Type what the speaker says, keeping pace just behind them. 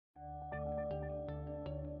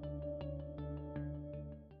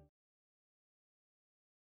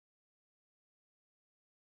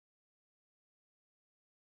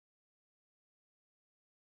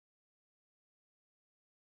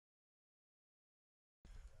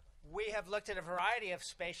We have looked at a variety of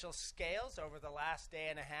spatial scales over the last day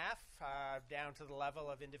and a half, down to the level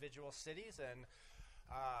of individual cities and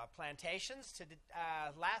plantations.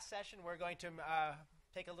 Last session, we're going to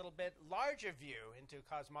take a little bit larger view into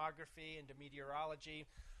cosmography, into meteorology,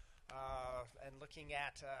 and looking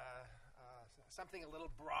at something a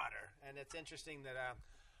little broader. And it's interesting that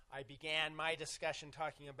I began my discussion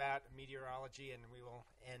talking about meteorology, and we will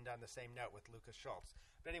end on the same note with Luca Scholz.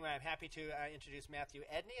 But anyway, I'm happy to introduce Matthew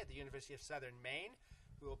Edney at the University of Southern Maine,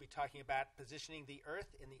 who will be talking about positioning the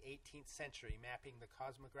Earth in the 18th century, mapping the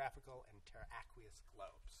cosmographical and terraqueous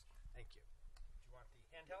globes. Thank you. Do you want the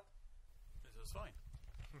handheld? This is fine.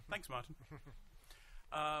 Thanks, Martin.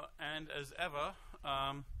 And as ever,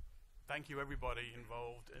 thank you everybody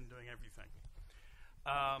involved in doing everything.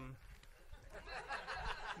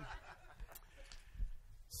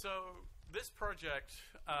 So this project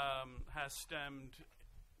has stemmed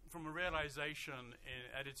from a realization in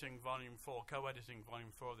editing Volume 4, co-editing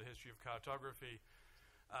Volume 4 of the History of Cartography.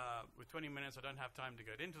 With 20 minutes, I don't have time to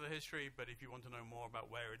get into the history, but if you want to know more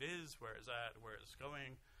about where it is, where it's at, where it's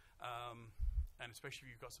going, and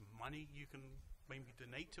especially if you've got some money you can maybe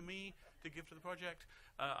donate to me to give to the project,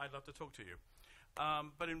 I'd love to talk to you.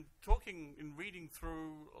 But in reading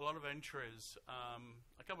through a lot of entries,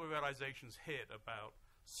 a couple of realizations hit about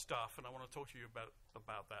stuff, and I want to talk to you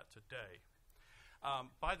about that today.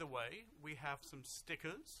 By the way, we have some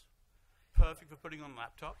stickers, perfect for putting on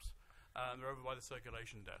laptops. They're over by the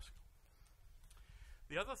circulation desk.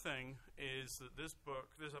 The other thing is that this book,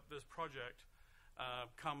 this project,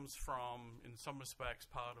 comes from, in some respects,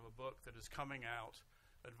 part of a book that is coming out.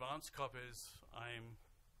 Advanced copies, I'm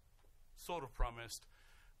sort of promised,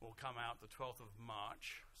 will come out the 12th of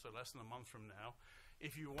March, so less than a month from now.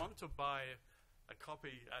 If you want to buy a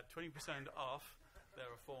copy at 20% off, there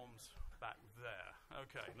are forms back there.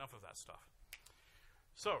 Okay, enough of that stuff.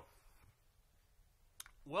 So,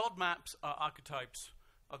 world maps are archetypes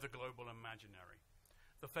of the global imaginary.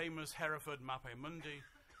 The famous Hereford Mappe Mundi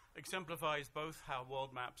exemplifies both how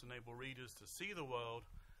world maps enable readers to see the world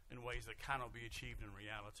in ways that cannot be achieved in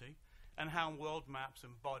reality, and how world maps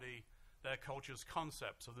embody their culture's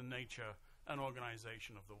concepts of the nature and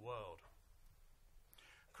organization of the world.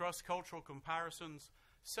 Cross-cultural comparisons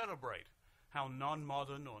celebrate how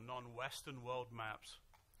non-modern or non-Western world maps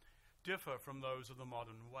differ from those of the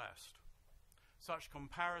modern West. Such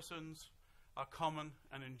comparisons are common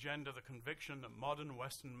and engender the conviction that modern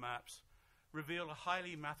Western maps reveal a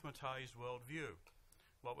highly mathematized worldview,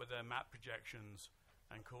 what with their map projections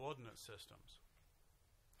and coordinate systems.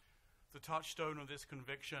 The touchstone of this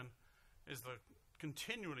conviction is the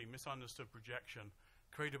continually misunderstood projection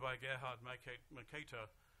created by Gerhard Mercator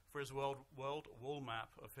for his world wall map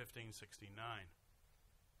of 1569.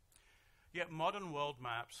 Yet modern world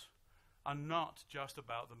maps are not just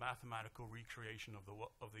about the mathematical recreation of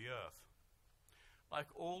the Earth. Like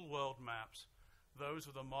all world maps, those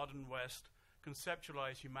of the modern West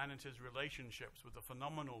conceptualize humanity's relationships with the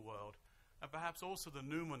phenomenal world, and perhaps also the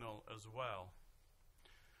noumenal as well.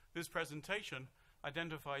 This presentation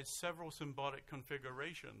identifies several symbolic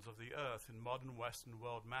configurations of the Earth in modern Western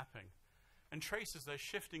world mapping, and traces their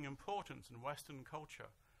shifting importance in Western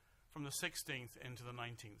culture from the 16th into the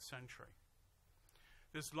 19th century.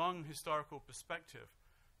 This long historical perspective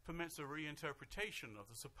permits a reinterpretation of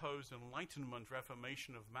the supposed Enlightenment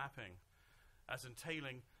reformation of mapping as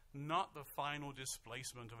entailing not the final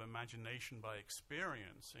displacement of imagination by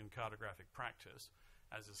experience in cartographic practice,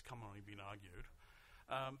 as has commonly been argued,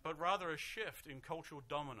 but rather a shift in cultural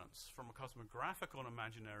dominance from a cosmographical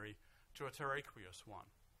imaginary to a terraqueous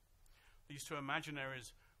one. These two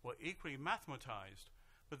imaginaries were equally mathematized,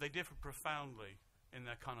 but they differ profoundly in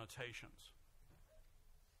their connotations.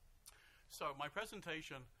 So my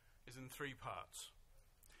presentation is in three parts.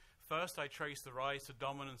 First, I trace the rise to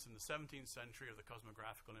dominance in the 17th century of the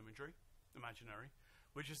cosmographical imaginary,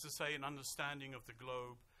 which is to say an understanding of the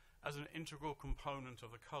globe as an integral component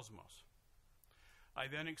of the cosmos. I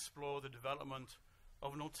then explore the development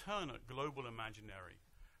of an alternate global imaginary,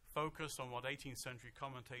 focused on what 18th century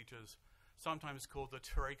commentators sometimes call the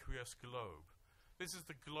terraqueous globe. This is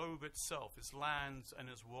the globe itself, its lands and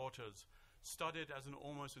its waters, studied as an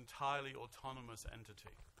almost entirely autonomous entity.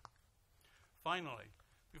 Finally,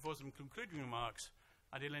 before some concluding remarks,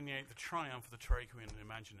 I delineate the triumph of the terraquean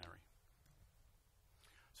imaginary.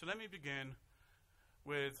 So let me begin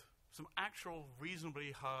with some actual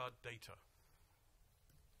reasonably hard data.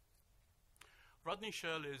 Rodney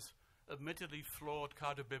Shirley's admittedly flawed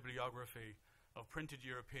cartobibliography of printed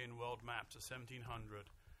European world maps of 1700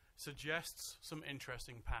 suggests some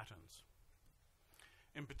interesting patterns.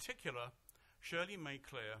 In particular, Shirley made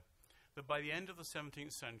clear that by the end of the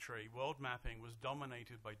 17th century, world mapping was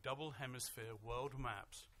dominated by double hemisphere world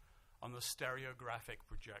maps on the stereographic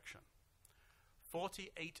projection.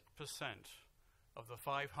 48% of the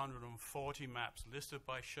 540 maps listed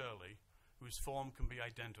by Shirley, whose form can be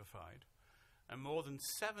identified, and more than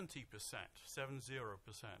 70%,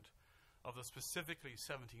 70%, of the specifically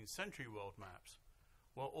 17th century world maps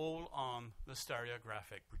were all on the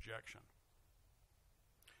stereographic projection.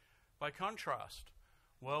 By contrast,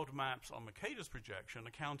 world maps on Mercator's projection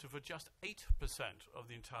accounted for just 8% of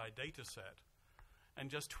the entire data set and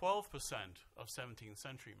just 12% of 17th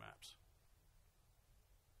century maps.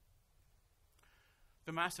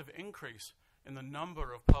 The massive increase in the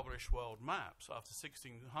number of published world maps after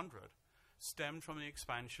 1600 stemmed from the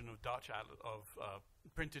expansion of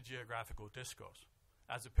printed geographical discourse,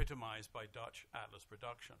 as epitomized by Dutch atlas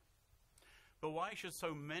production. But why should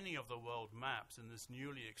so many of the world maps in this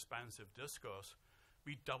newly expansive discourse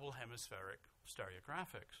be double hemispheric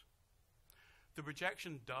stereographics? The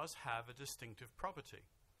projection does have a distinctive property.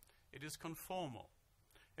 It is conformal.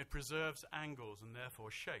 It preserves angles and therefore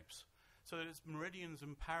shapes, so that its meridians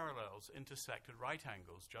and parallels intersect at right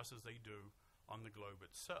angles, just as they do on the globe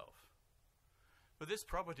itself. But this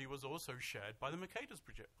property was also shared by Mercator's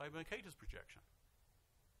projection.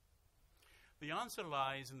 The answer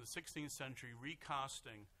lies in the 16th century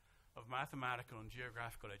recasting of mathematical and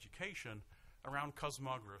geographical education around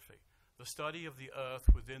cosmography, the study of the Earth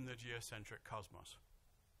within the geocentric cosmos.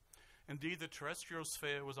 Indeed, the terrestrial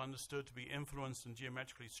sphere was understood to be influenced and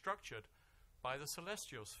geometrically structured by the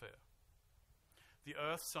celestial sphere. The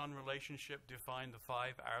Earth-Sun relationship defined the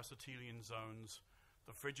 5 Aristotelian zones,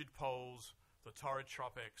 the frigid poles, the torrid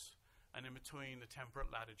tropics, and in between the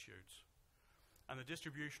temperate latitudes, and the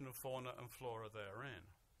distribution of fauna and flora therein.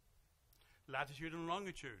 Latitude and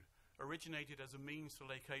longitude originated as a means to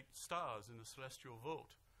locate stars in the celestial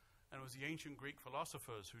vault, and it was the ancient Greek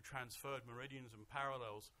philosophers who transferred meridians and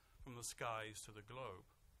parallels from the skies to the globe.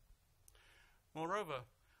 Moreover,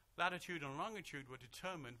 latitude and longitude were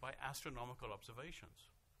determined by astronomical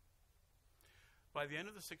observations. By the end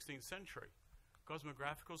of the 16th century,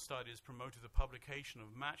 cosmographical studies promoted the publication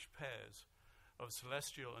of matched pairs of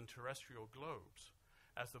celestial and terrestrial globes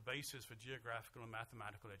as the basis for geographical and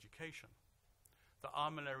mathematical education. The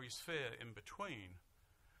armillary sphere in between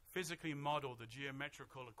physically modeled the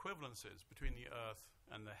geometrical equivalences between the Earth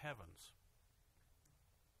and the heavens.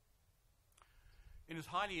 In his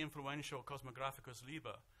highly influential Cosmographicus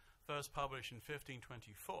Liber, first published in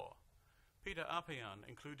 1524, Peter Appian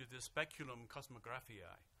included the Speculum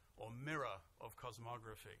Cosmographiae, or mirror of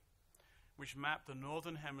cosmography, which mapped the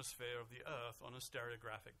northern hemisphere of the Earth on a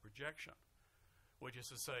stereographic projection, which is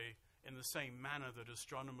to say, in the same manner that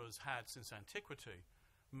astronomers had since antiquity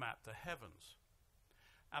mapped the heavens.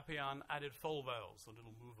 Appian added fulvels, the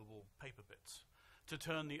little movable paper bits, to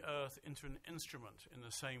turn the Earth into an instrument in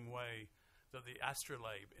the same way that the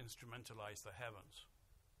astrolabe instrumentalized the heavens.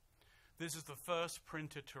 This is the first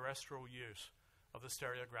printed terrestrial use of the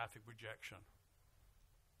stereographic projection.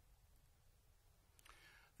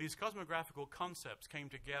 These cosmographical concepts came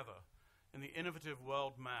together in the innovative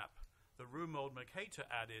world map that Romuald Mercator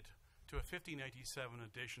added to a 1587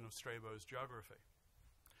 edition of Strabo's Geography.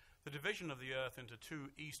 The division of the Earth into 2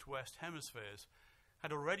 east-west hemispheres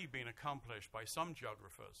had already been accomplished by some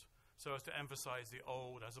geographers so as to emphasize the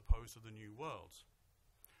old as opposed to the new worlds.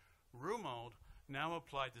 Romuald now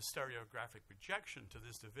applied the stereographic projection to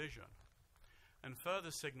this division and further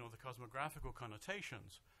signaled the cosmographical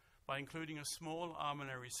connotations by including a small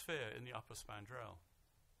armillary sphere in the upper spandrel.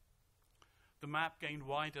 The map gained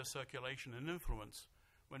wider circulation and influence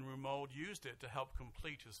when Romuald used it to help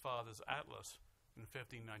complete his father's atlas in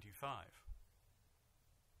 1595.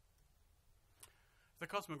 The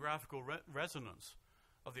cosmographical resonance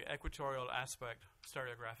of the equatorial aspect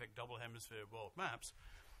stereographic double hemisphere world maps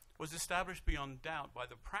was established beyond doubt by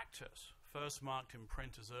the practice, first marked in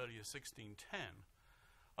print as early as 1610,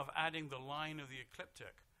 of adding the line of the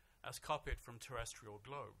ecliptic as copied from terrestrial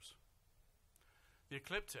globes. The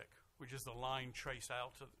ecliptic, which is the line traced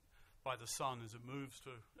out by the sun as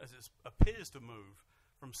it appears to move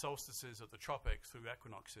from solstices at the tropics through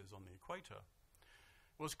equinoxes on the equator,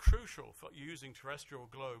 was crucial for using terrestrial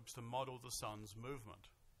globes to model the sun's movement.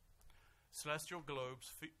 Celestial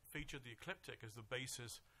globes featured the ecliptic as the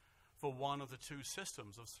basis for one of the 2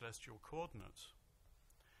 systems of celestial coordinates.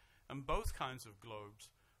 And both kinds of globes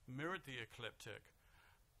mirrored the ecliptic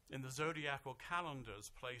in the zodiacal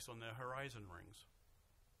calendars placed on their horizon rings.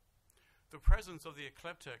 The presence of the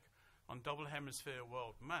ecliptic on double hemisphere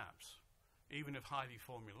world maps, even if highly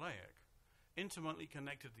formulaic, intimately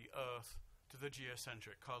connected the Earth to the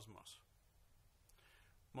geocentric cosmos.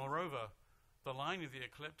 Moreover, the line of the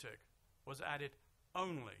ecliptic was added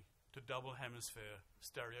only to double hemisphere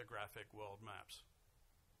stereographic world maps.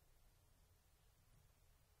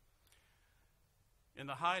 In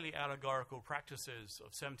the highly allegorical practices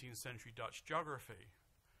of 17th century Dutch geography,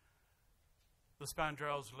 the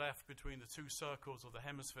spandrels left between the two circles of the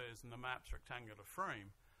hemispheres in the map's rectangular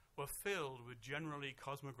frame were filled with generally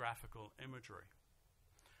cosmographical imagery.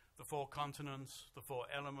 The 4 continents, the 4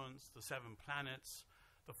 elements, the 7 planets,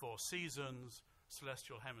 the 4 seasons,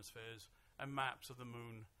 celestial hemispheres, and maps of the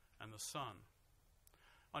moon and the sun.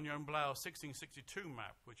 On Jan Blau's 1662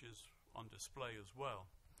 map, which is on display as well,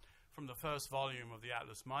 from the first volume of the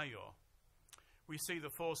Atlas Major, we see the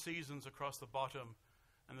 4 seasons across the bottom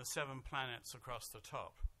and the 7 planets across the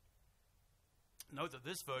top. Note that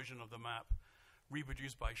this version of the map,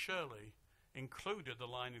 reproduced by Shirley, included the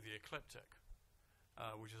line of the ecliptic,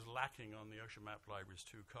 which is lacking on the Ocean Map Library's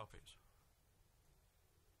 2 copies.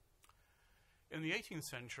 In the 18th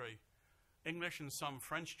century, English and some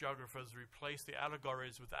French geographers replaced the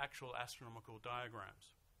allegories with actual astronomical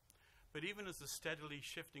diagrams. But even as the steadily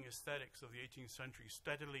shifting aesthetics of the 18th century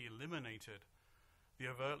steadily eliminated the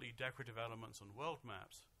overtly decorative elements on world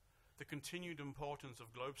maps, the continued importance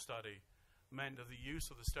of globe study meant that the use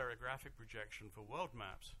of the stereographic projection for world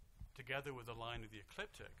maps, together with the line of the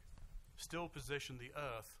ecliptic, still positioned the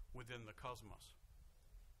Earth within the cosmos.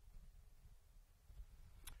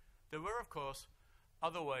 There were, of course,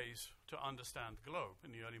 other ways to understand the globe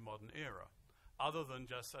in the early modern era, other than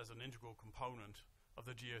just as an integral component of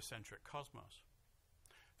the geocentric cosmos.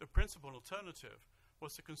 The principal alternative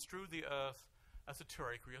was to construe the Earth as a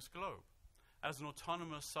terraqueous globe, as an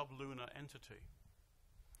autonomous sublunar entity.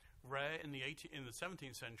 Rare in the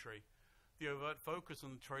 17th century, the overt focus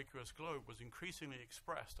on the terraqueous globe was increasingly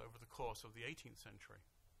expressed over the course of the 18th century.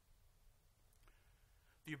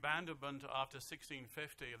 The abandonment after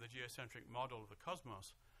 1650 of the geocentric model of the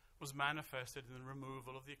cosmos was manifested in the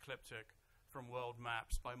removal of the ecliptic from world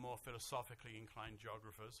maps by more philosophically inclined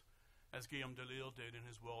geographers, as Guillaume Delisle did in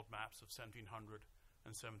his world maps of 1700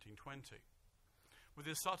 and 1720. With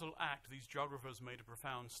this subtle act, these geographers made a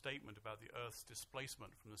profound statement about the Earth's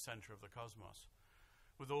displacement from the center of the cosmos,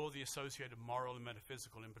 with all the associated moral and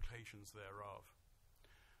metaphysical implications thereof.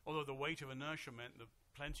 Although the weight of inertia meant that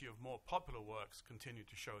plenty of more popular works continued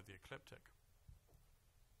to show the ecliptic.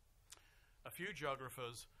 A few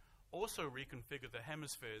geographers also reconfigured the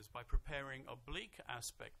hemispheres by preparing oblique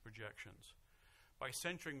aspect projections. By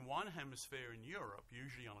centering one hemisphere in Europe,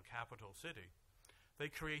 usually on a capital city, they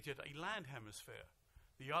created a land hemisphere.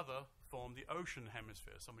 The other formed the ocean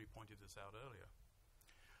hemisphere. Somebody pointed this out earlier.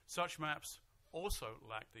 Such maps also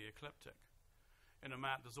lacked the ecliptic. In a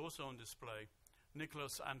map that's also on display,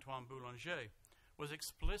 Nicolas Antoine Boulanger was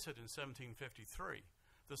explicit in 1753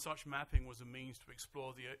 that such mapping was a means to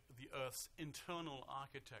explore the Earth's internal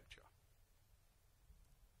architecture.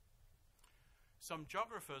 Some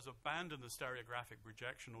geographers abandoned the stereographic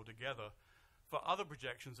projection altogether for other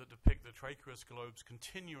projections that depict the terraqueous globe's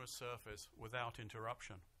continuous surface without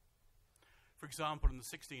interruption. For example, in the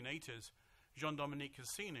 1680s, Jean-Dominique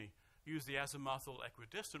Cassini used the azimuthal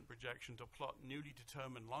equidistant projection to plot newly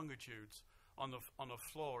determined longitudes on a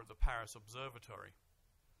floor at the Paris Observatory.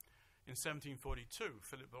 In 1742,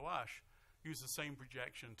 Philippe Boache used the same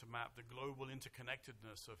projection to map the global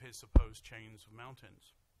interconnectedness of his supposed chains of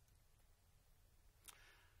mountains.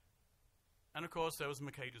 And of course, there was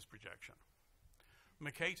Mercator's projection.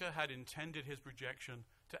 Mercator had intended his projection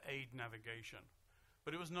to aid navigation,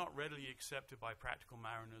 but it was not readily accepted by practical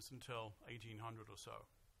mariners until 1800 or so.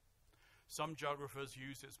 Some geographers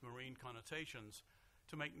used its marine connotations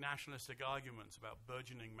to make nationalistic arguments about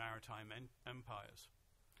burgeoning maritime empires.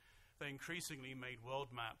 They increasingly made world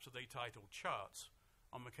maps that they titled charts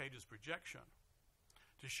on Mercator's projection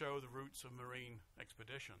to show the routes of marine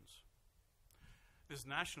expeditions. This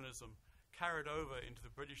nationalism carried over into the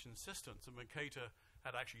British insistence that Mercator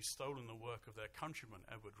had actually stolen the work of their countryman,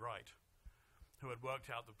 Edward Wright, who had worked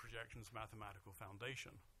out the projection's mathematical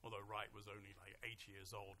foundation, although Wright was only like 8 years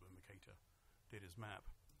old when Mercator did his map.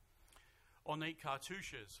 Ornate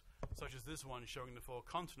cartouches, such as this one showing the 4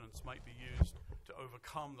 continents, might be used to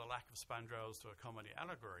overcome the lack of spandrels to accommodate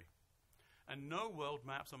allegory. And no world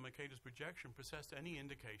maps on Mercator's projection possessed any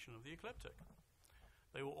indication of the ecliptic.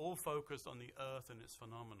 They were all focused on the Earth and its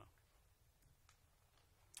phenomena.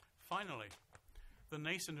 Finally, the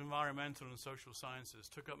nascent environmental and social sciences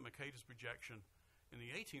took up Mercator's projection in the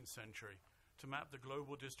 18th century to map the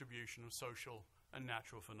global distribution of social and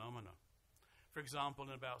natural phenomena. For example,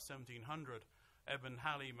 in about 1700, Edmund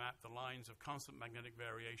Halley mapped the lines of constant magnetic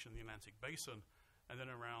variation in the Atlantic Basin and then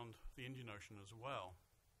around the Indian Ocean as well.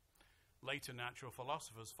 Later natural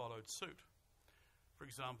philosophers followed suit. For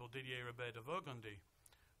example, Didier Robert de Burgondy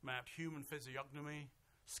mapped human physiognomy,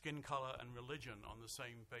 skin color, and religion on the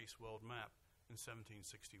same base world map in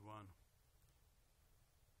 1761.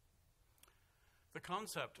 The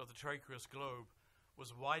concept of the terraqueous globe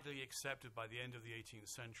was widely accepted by the end of the 18th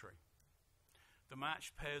century. The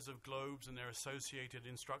matched pairs of globes and their associated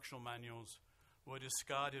instructional manuals were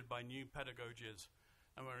discarded by new pedagogies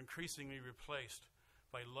and were increasingly replaced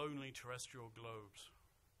by lonely terrestrial globes.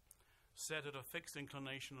 Set at a fixed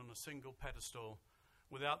inclination on a single pedestal,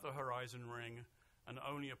 without the horizon ring and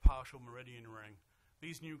only a partial meridian ring,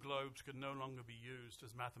 these new globes could no longer be used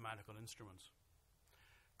as mathematical instruments.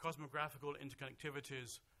 Cosmographical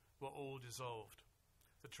interconnectivities were all dissolved.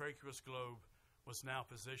 The terraqueous globe was now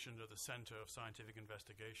positioned at the center of scientific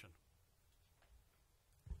investigation.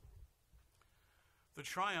 The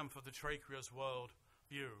triumph of the terraqueous world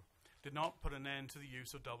view did not put an end to the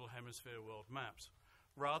use of double hemisphere world maps.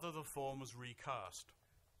 Rather, the form was recast.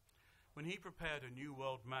 When he prepared a new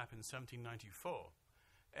world map in 1794,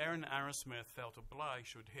 Aaron Arrowsmith felt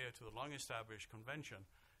obliged to adhere to the long-established convention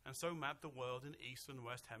and so mapped the world in east and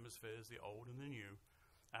west hemispheres, the old and the new,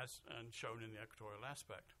 as shown in the equatorial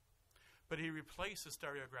aspect. But he replaced the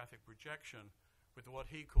stereographic projection with what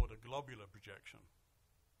he called a globular projection.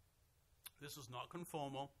 This was not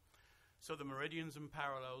conformal, so the meridians and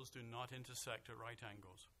parallels do not intersect at right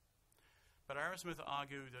angles. But Arrowsmith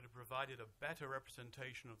argued that it provided a better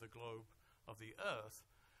representation of the globe of the Earth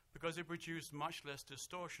because it produced much less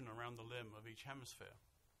distortion around the limb of each hemisphere.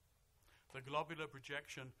 The globular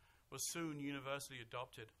projection was soon universally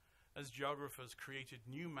adopted as geographers created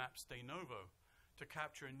new maps de novo to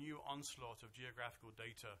capture a new onslaught of geographical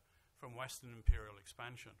data from Western imperial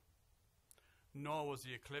expansion. Nor was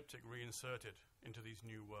the ecliptic reinserted into these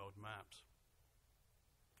new world maps.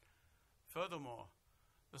 Furthermore,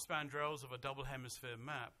 the spandrels of a double hemisphere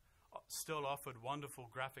map still offered wonderful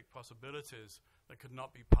graphic possibilities that could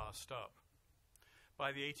not be passed up.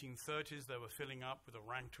 By the 1830s, they were filling up with a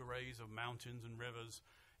ranked arrays of mountains and rivers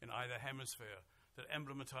in either hemisphere that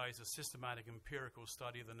emblematized a systematic empirical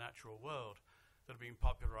study of the natural world that had been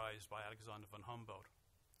popularized by Alexander von Humboldt.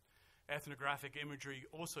 Ethnographic imagery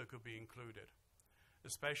also could be included,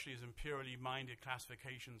 especially as imperially minded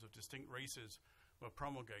classifications of distinct races were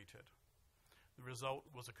promulgated. The result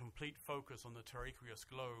was a complete focus on the terraqueous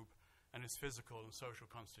globe and its physical and social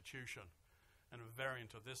constitution, and a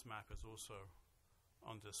variant of this map is also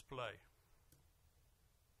on display.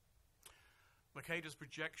 Mercator's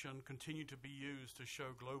projection continued to be used to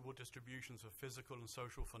show global distributions of physical and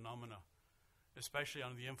social phenomena, especially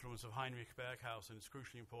under the influence of Heinrich Berghaus and his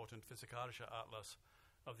crucially important Physikalische Atlas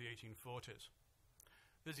of the 1840s.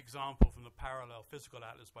 This example from the parallel physical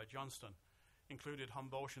atlas by Johnston included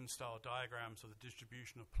Humboldtian-style diagrams of the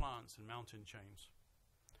distribution of plants and mountain chains.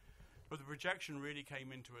 But the projection really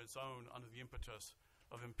came into its own under the impetus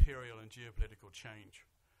of imperial and geopolitical change,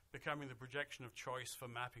 becoming the projection of choice for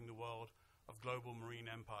mapping the world of global marine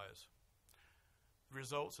empires. The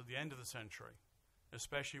results at the end of the century,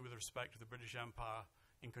 especially with respect to the British Empire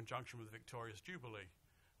in conjunction with the Victorious Jubilee,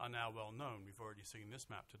 are now well known. We've already seen this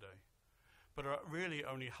map today, but are really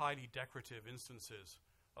only highly decorative instances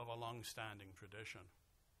of a long-standing tradition.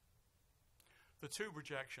 The two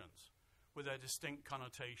projections, with their distinct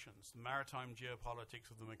connotations, the maritime geopolitics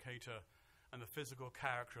of the Mercator and the physical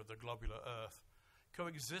character of the globular Earth,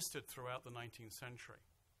 coexisted throughout the 19th century.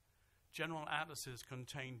 General atlases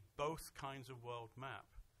contained both kinds of world map.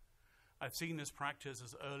 I've seen this practice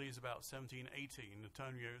as early as about 1780 in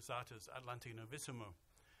Antonio Zata's Atlantic Novissimo,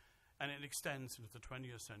 and it extends into the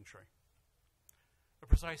 20th century. A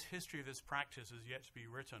precise history of this practice is yet to be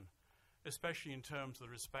written, especially in terms of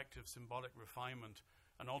the respective symbolic refinement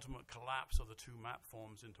and ultimate collapse of the two map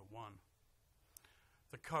forms into one.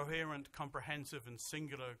 The coherent, comprehensive, and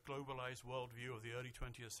singular globalized worldview of the early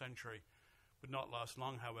 20th century would not last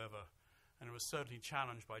long, however, and it was certainly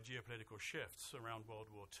challenged by geopolitical shifts around World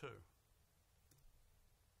War II.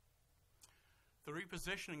 The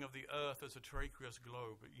repositioning of the Earth as a terraqueous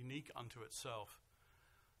globe, unique unto itself,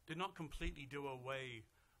 did not completely do away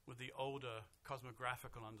with the older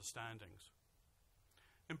cosmographical understandings.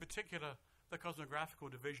 In particular, the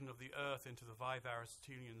cosmographical division of the Earth into the 5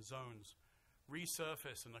 Aristotelian zones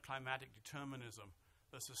resurfaced in the climatic determinism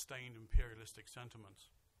that sustained imperialistic sentiments.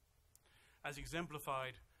 As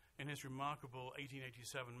exemplified in his remarkable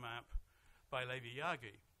 1887 map by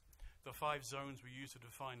Levi-Yagi, the 5 zones were used to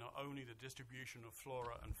define not only the distribution of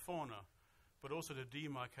flora and fauna, but also to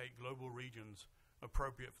demarcate global regions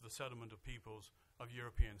appropriate for the settlement of peoples of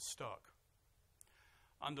European stock.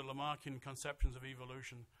 Under Lamarckian conceptions of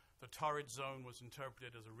evolution, The torrid zone was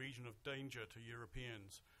interpreted as a region of danger to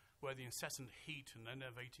Europeans, where the incessant heat and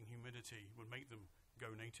enervating humidity would make them go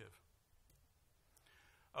native.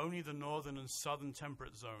 Only the northern and southern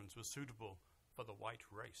temperate zones were suitable for the white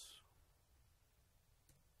race.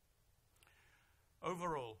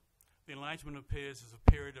 Overall, the Enlightenment appears as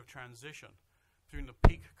a period of transition between the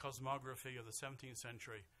peak cosmography of the 17th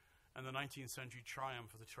century and the 19th century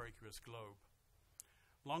triumph of the Terraqueous globe.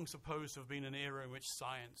 Long supposed to have been an era in which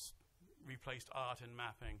science replaced art in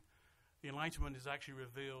mapping, the Enlightenment is actually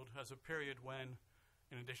revealed as a period when,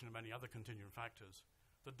 in addition to many other contingent factors,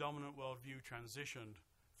 the dominant worldview transitioned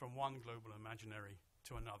from one global imaginary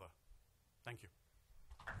to another. Thank you.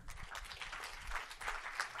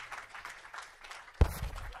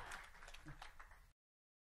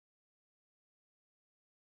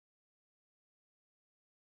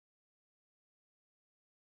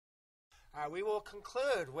 We will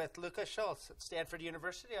conclude with Luca Scholz at Stanford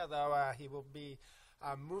University, although he will be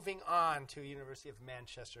moving on to University of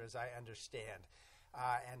Manchester, as I understand.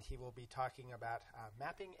 And he will be talking about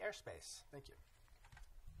mapping airspace. Thank you.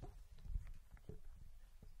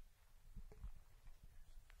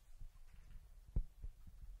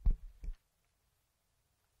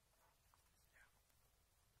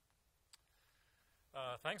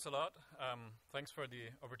 Thanks a lot. Thanks for the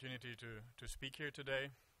opportunity to speak here today.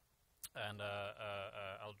 And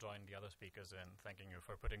I'll join the other speakers in thanking you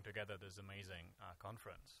for putting together this amazing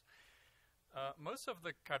conference. Most of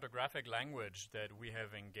the cartographic language that we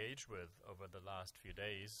have engaged with over the last few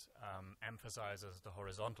days emphasizes the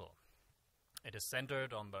horizontal. It is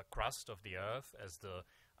centered on the crust of the Earth as the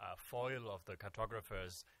foil of the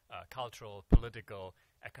cartographer's cultural, political,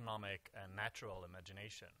 economic, and natural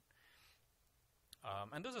imagination.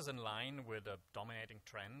 And this is in line with a dominating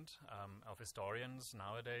trend of historians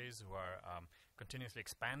nowadays who are continuously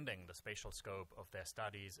expanding the spatial scope of their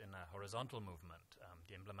studies in a horizontal movement,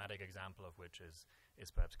 the emblematic example of which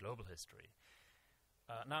is perhaps global history.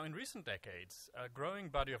 Now, in recent decades, a growing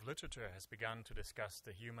body of literature has begun to discuss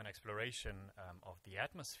the human exploration of the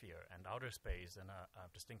atmosphere and outer space in a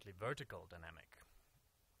distinctly vertical dynamic.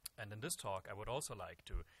 And in this talk, I would also like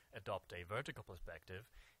to adopt a vertical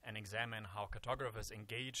perspective and examine how cartographers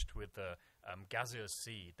engaged with the gaseous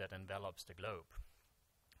sea that envelops the globe.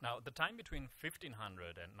 Now, the time between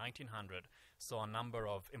 1500 and 1900 saw a number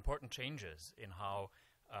of important changes in how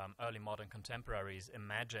early modern contemporaries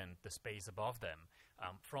imagined the space above them,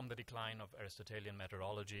 from the decline of Aristotelian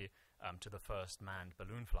meteorology to the first manned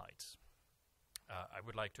balloon flights. I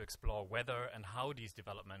would like to explore whether and how these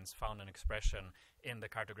developments found an expression in the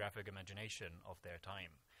cartographic imagination of their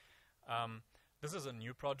time. This is a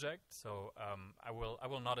new project, so I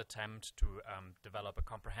will not attempt to develop a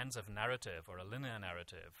comprehensive narrative or a linear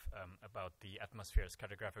narrative about the atmosphere's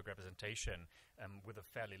cartographic representation with a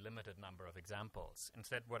fairly limited number of examples.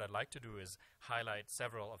 Instead, what I'd like to do is highlight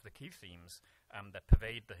several of the key themes that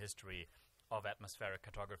pervade the history of atmospheric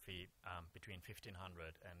cartography between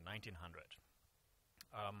 1500 and 1900.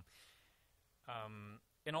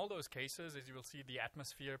 In all those cases, as you will see, the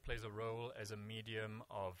atmosphere plays a role as a medium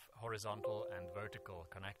of horizontal and vertical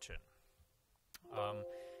connection.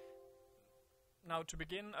 Now, to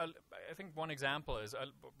begin, I think one example is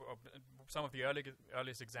some of the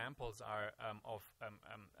earliest examples are of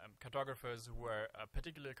cartographers who were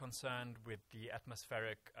particularly concerned with the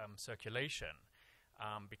atmospheric circulation.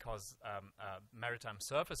 Because maritime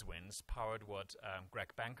surface winds powered what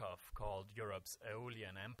Greg Bankoff called Europe's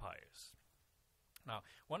Aeolian empires. Now,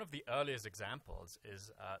 one of the earliest examples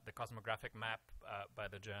is the cosmographic map by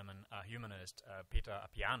the German humanist Peter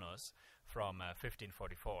Appianus from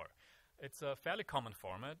 1544. It's a fairly common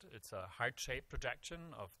format. It's a heart-shaped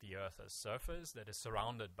projection of the Earth's surface that is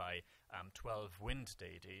surrounded by 12 wind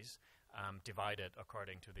deities divided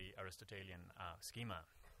according to the Aristotelian schema.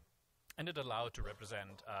 And it allowed to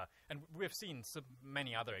represent, and we've seen so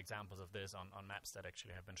many other examples of this on maps that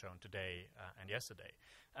actually have been shown today and yesterday.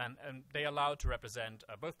 And they allowed to represent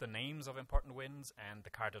both the names of important winds and the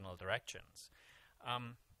cardinal directions.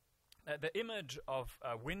 The image of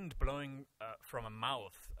wind blowing from a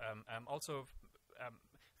mouth also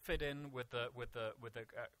fit in with the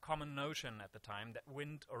common notion at the time that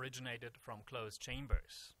wind originated from closed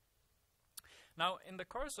chambers. Now, in the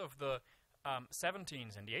course of the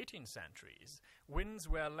 17th and the 18th centuries, winds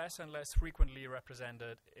were less and less frequently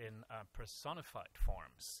represented in personified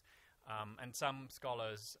forms. And some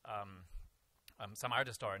scholars, some art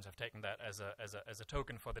historians have taken that as a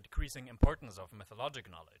token for the decreasing importance of mythologic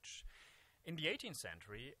knowledge. In the 18th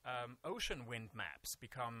century, ocean wind maps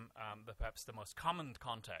become perhaps the most common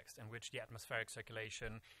context in which the atmospheric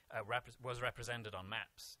circulation was represented on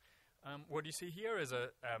maps. What you see here is a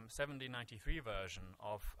 1793 version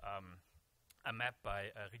of a map by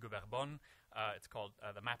Rigobert Bonne. It's called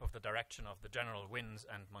the Map of the Direction of the General Winds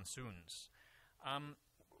and Monsoons.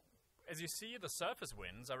 As you see, the surface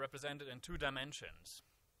winds are represented in 2 dimensions.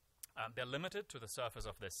 They're limited to the surface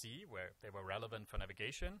of the sea, where they were relevant for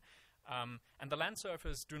navigation, and the land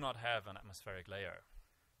surface do not have an atmospheric layer.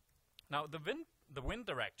 Now, the wind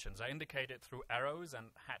directions are indicated through arrows and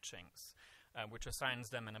hatchings, which assigns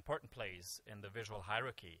them an important place in the visual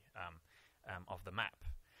hierarchy of the map.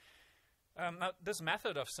 Now, this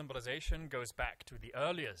method of symbolization goes back to the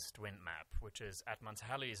earliest wind map, which is Edmund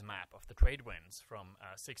Halley's map of the trade winds from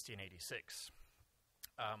 1686.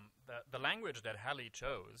 The language that Halley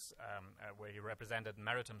chose, where he represented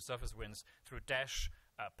maritime surface winds through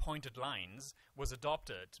pointed lines, was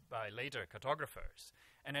adopted by later cartographers,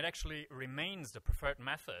 and it actually remains the preferred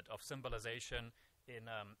method of symbolization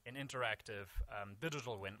in interactive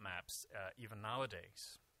digital wind maps even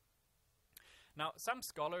nowadays. Now, some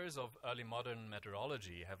scholars of early modern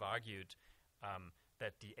meteorology have argued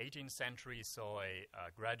that the 18th century saw a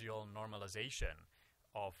gradual normalization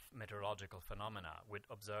of meteorological phenomena, with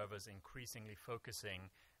observers increasingly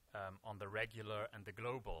focusing on the regular and the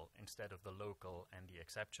global instead of the local and the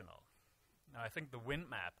exceptional. Now, I think the wind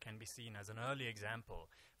map can be seen as an early example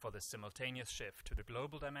for the simultaneous shift to the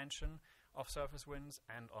global dimension of surface winds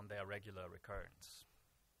and on their regular recurrence.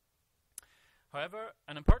 However,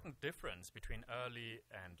 an important difference between early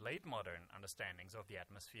and late modern understandings of the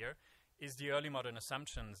atmosphere is the early modern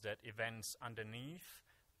assumptions that events underneath,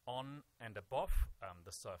 on and above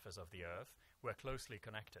the surface of the Earth were closely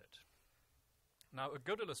connected. Now, a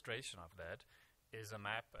good illustration of that is a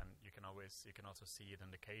map, and you can also see it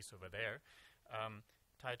in the case over there,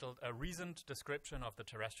 titled A Recent Description of the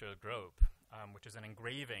Terrestrial Globe, which is an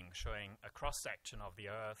engraving showing a cross-section of the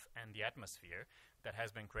Earth and the atmosphere that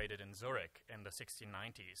has been created in Zurich in the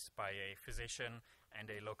 1690s by a physician and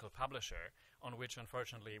a local publisher, on which,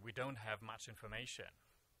 unfortunately, we don't have much information.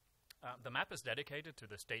 The map is dedicated to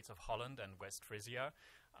the states of Holland and West Frisia,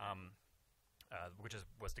 which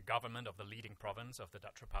was the government of the leading province of the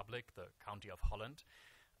Dutch Republic, the County of Holland.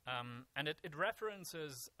 And it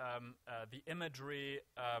references the imagery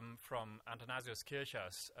from Athanasius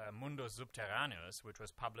Kircher's Mundus Subterraneus, which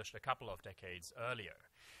was published a couple of decades earlier.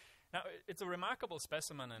 Now, it's a remarkable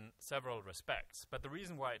specimen in several respects, but the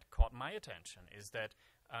reason why it caught my attention is that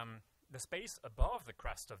the space above the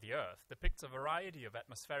crust of the Earth depicts a variety of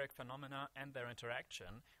atmospheric phenomena and their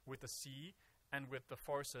interaction with the sea and with the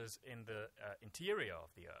forces in the interior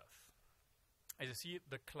of the Earth. As you see,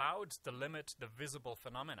 the clouds delimit the visible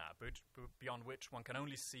phenomena, beyond which one can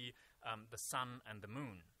only see the sun and the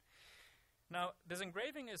moon. Now, this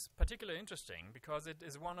engraving is particularly interesting because it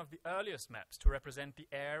is one of the earliest maps to represent the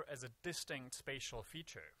air as a distinct spatial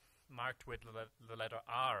feature, marked with the letter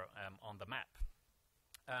R on the map.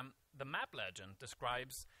 The map legend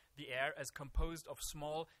describes the air as composed of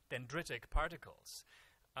small dendritic particles,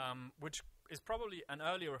 which is probably an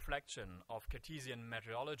early reflection of Cartesian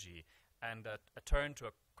meteorology and a turn to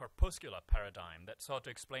a corpuscular paradigm that sought to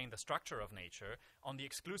explain the structure of nature on the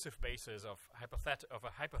exclusive basis of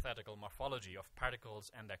a hypothetical morphology of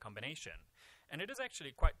particles and their combination. And it is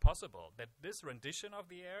actually quite possible that this rendition of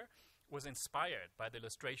the air was inspired by the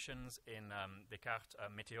illustrations in Descartes'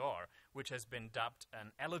 Meteor, which has been dubbed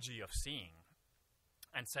an elegy of seeing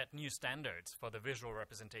and set new standards for the visual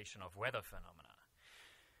representation of weather phenomena.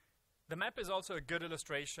 The map is also a good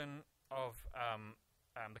illustration of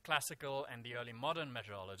the classical and the early modern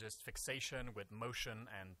meteorologists' fixation with motion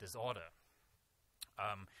and disorder.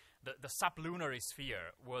 The sublunary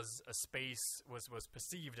sphere was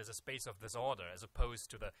perceived as a space of disorder as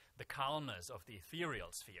opposed to the calmness of the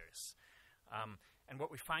ethereal spheres. And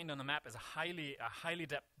what we find on the map is a highly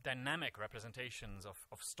dynamic representations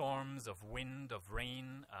of storms, of wind, of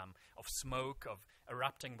rain, of smoke, of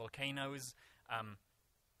erupting volcanoes,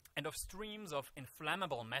 and of streams of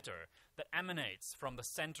inflammable matter that emanates from the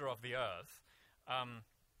center of the Earth,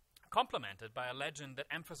 complemented by a legend that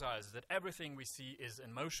emphasizes that everything we see is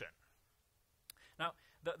in motion. Now,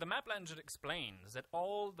 the map legend explains that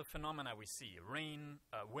all the phenomena we see, rain,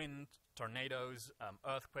 wind, tornadoes,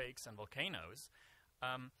 earthquakes, and volcanoes,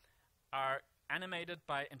 are animated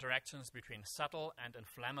by interactions between subtle and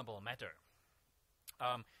inflammable matter.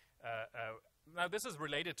 Now, this is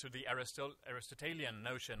related to the Aristotelian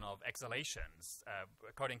notion of exhalations,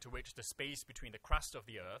 according to which the space between the crust of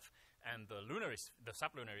the Earth and the lunar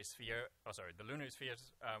sphere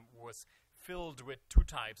was filled with 2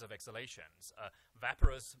 types of exhalations: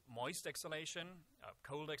 vaporous, moist exhalation,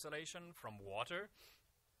 cold exhalation from water,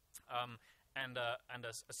 and a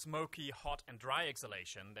smoky, hot, and dry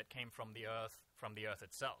exhalation that came from the Earth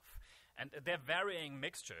itself. And their varying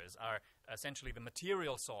mixtures are essentially the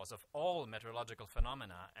material source of all meteorological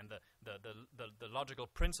phenomena and the logical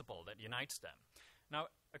principle that unites them. Now,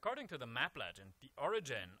 according to the map legend, the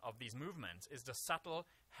origin of these movements is the subtle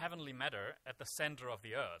heavenly matter at the center of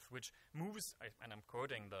the Earth, which moves, and I'm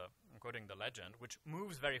quoting the legend, which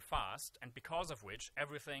moves very fast, and because of which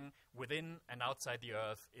everything within and outside the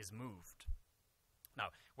Earth is moved.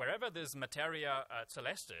 Now, wherever this materia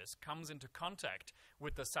celestis comes into contact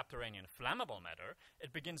with the subterranean flammable matter,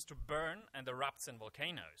 it begins to burn and erupts in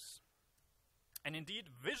volcanoes. And indeed,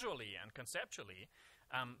 visually and conceptually,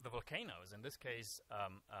 the volcanoes, in this case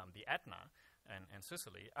the Etna in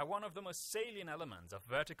Sicily, are one of the most salient elements of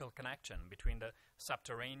vertical connection between the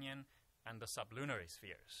subterranean and the sublunary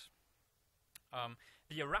spheres.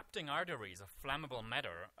 The erupting arteries of flammable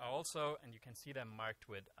matter are also, and you can see them marked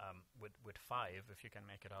with 5, if you can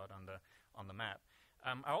make it out on the map,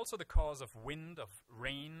 are also the cause of wind, of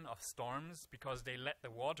rain, of storms, because they let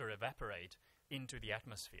the water evaporate into the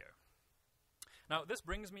atmosphere. Now, this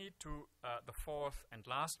brings me to the fourth and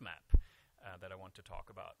last map that I want to talk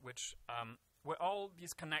about, which where all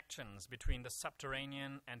these connections between the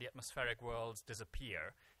subterranean and the atmospheric worlds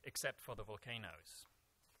disappear, except for the volcanoes.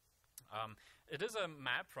 It is a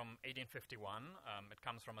map from 1851. It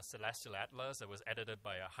comes from a celestial atlas that was edited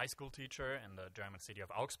by a high school teacher in the German city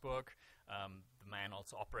of Augsburg. The man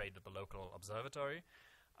also operated the local observatory.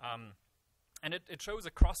 And it shows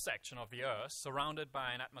a cross-section of the Earth surrounded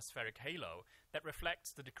by an atmospheric halo that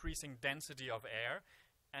reflects the decreasing density of air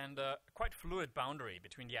and a quite fluid boundary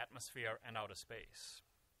between the atmosphere and outer space.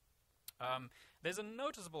 There's a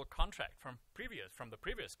noticeable contrast from the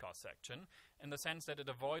previous cross-section in the sense that it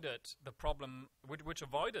avoided the problem, which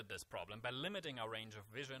avoided this problem by limiting our range of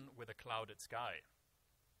vision with a clouded sky.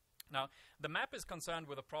 Now, the map is concerned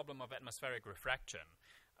with the problem of atmospheric refraction.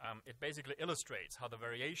 It basically illustrates how the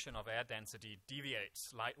variation of air density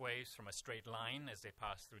deviates light waves from a straight line as they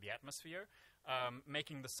pass through the atmosphere,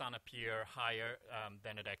 making the sun appear higher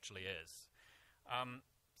than it actually is.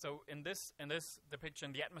 So in this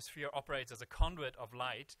depiction, the atmosphere operates as a conduit of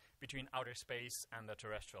light between outer space and the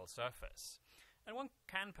terrestrial surface. And one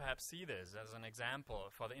can perhaps see this as an example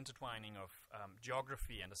for the intertwining of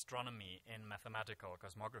geography and astronomy in mathematical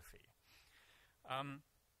cosmography.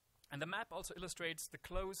 And the map also illustrates the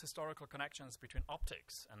close historical connections between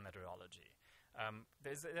optics and meteorology.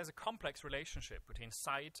 There's a complex relationship between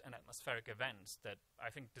sight and atmospheric events that I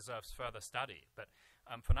think deserves further study. But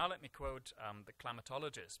for now, let me quote the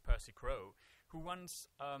climatologist Percy Crowe, who once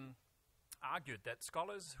argued that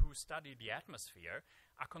scholars who study the atmosphere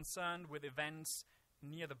are concerned with events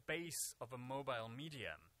near the base of a mobile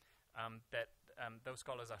medium, that those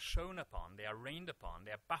scholars are shown upon, they are rained upon,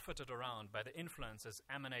 they are buffeted around by the influences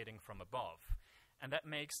emanating from above. And that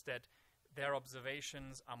makes that their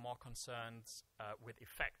observations are more concerned with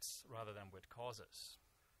effects rather than with causes.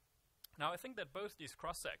 Now, I think that both these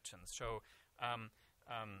cross-sections show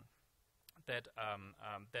that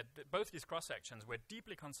both these cross-sections were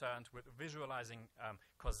deeply concerned with visualizing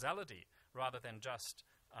causality rather than just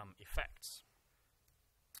effects.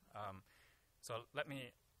 So let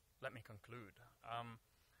me conclude.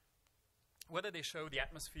 Whether they show the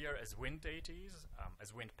atmosphere as wind deities,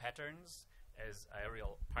 as wind patterns, as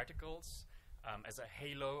aerial particles, as a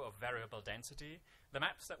halo of variable density, the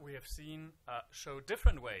maps that we have seen show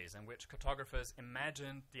different ways in which cartographers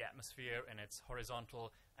imagined the atmosphere in its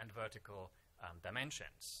horizontal and vertical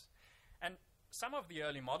dimensions. And some of the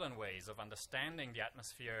early modern ways of understanding the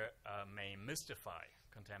atmosphere may mystify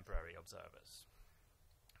contemporary observers.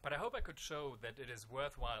 But I hope I could show that it is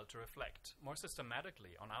worthwhile to reflect more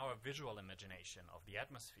systematically on our visual imagination of the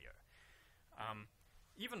atmosphere.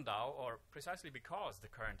 Even though, or precisely because, the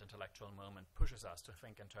current intellectual moment pushes us to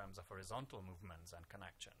think in terms of horizontal movements and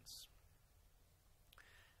connections.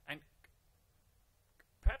 And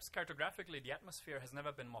perhaps cartographically, the atmosphere has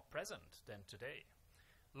never been more present than today.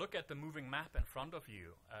 Look at the moving map in front of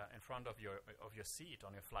you, in front of your seat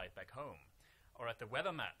on your flight back home, or at the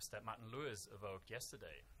weather maps that Martin Lewis evoked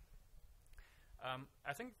yesterday.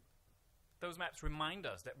 I think those maps remind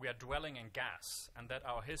us that we are dwelling in gas and that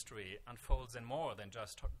our history unfolds in more than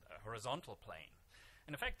just a horizontal plane.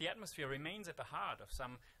 And in fact, the atmosphere remains at the heart of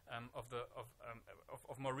some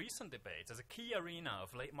of more recent debates as a key arena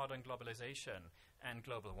of late modern globalization and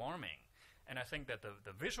global warming. And I think that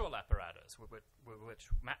the visual apparatus with which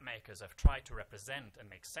map makers have tried to represent and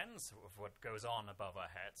make sense of what goes on above our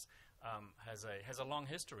heads has a long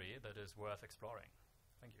history that is worth exploring.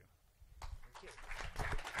 Thank you. Thank you.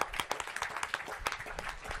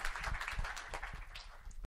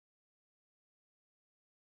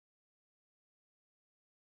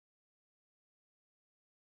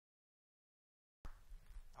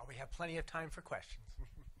 have plenty of time for questions.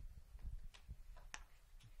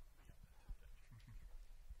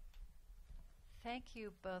 Thank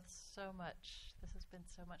you both so much. This has been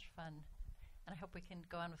so much fun, and I hope we can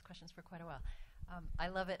go on with questions for quite a while. I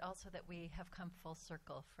love it also that we have come full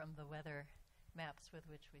circle from the weather maps with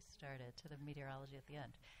which we started to the meteorology at the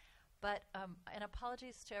end. But, and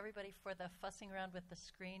apologies to everybody for the fussing around with the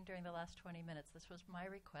screen during the last 20 minutes. This was my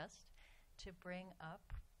request to bring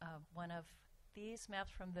up one of these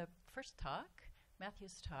maps from the first talk,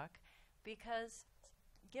 Matthew's talk, because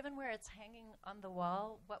given where it's hanging on the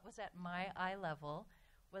wall, what was at my eye level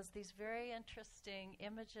was these very interesting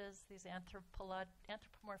images, these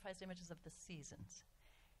anthropomorphized images of the seasons.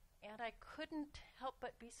 And I couldn't help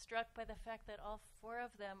but be struck by the fact that all four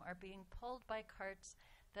of them are being pulled by carts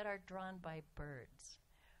that are drawn by birds.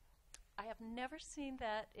 I have never seen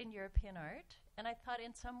that in European art, and I thought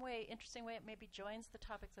in some way, interesting way, it maybe joins the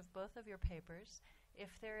topics of both of your papers.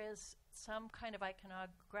 If there is some kind of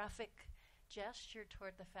iconographic gesture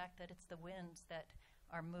toward the fact that it's the winds that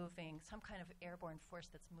are moving, some kind of airborne force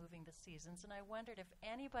that's moving the seasons. And I wondered if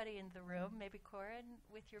anybody in the room, maybe Corin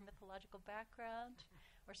with your mythological background,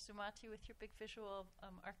 or Sumati with your big visual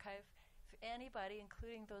archive, if anybody,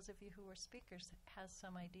 including those of you who were speakers, has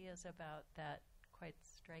some ideas about that quite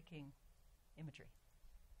striking imagery.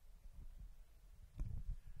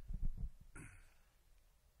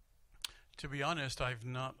 To be honest, I've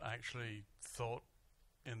not actually thought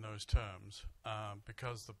in those terms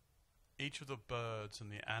because each of the birds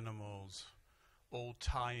and the animals all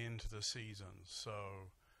tie into the seasons. So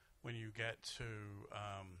when you get to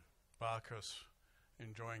Bacchus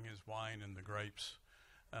enjoying his wine and the grapes,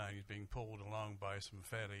 he's being pulled along by some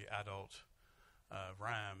fairly adult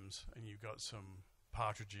rams, and you've got some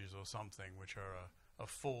partridges or something, which are a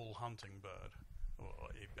fall hunting bird, or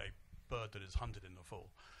a bird that is hunted in the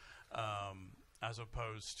fall. As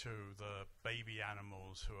opposed to the baby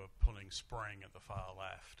animals who are pulling spring at the far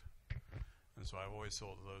left. And so I've always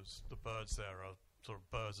thought the birds there are sort of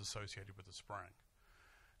birds associated with the spring.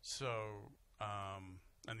 So,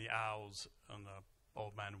 and the owls and the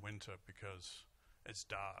Old Man Winter because it's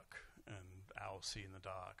dark and owls see in the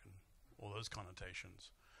dark and all those connotations.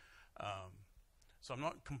 So I'm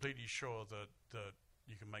not completely sure that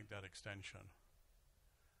you can make that extension.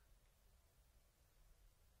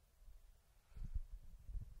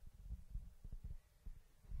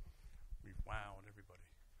 Wowed everybody.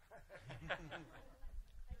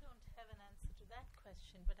 I don't have an answer to that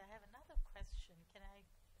question, but I have another question.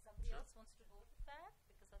 Somebody else wants to go with that?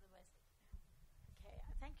 Because otherwise, okay.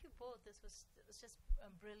 Thank you both. It was just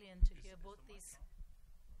brilliant to hear both these.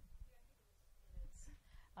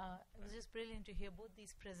 It was just brilliant to hear both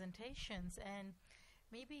these presentations, and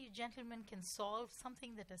maybe you gentlemen can solve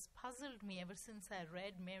something that has puzzled me ever since I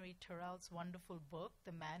read Mary Terrell's wonderful book,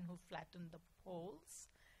 The Man Who Flattened the Poles.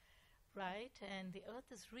 Right, and the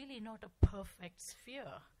Earth is really not a perfect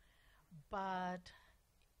sphere, but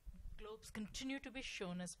globes continue to be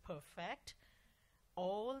shown as perfect.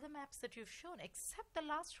 All the maps that you've shown, except the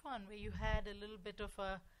last one where you had a little bit of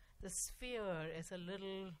the sphere is a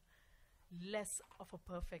little less of a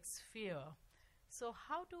perfect sphere. So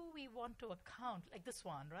how do we want to account, like this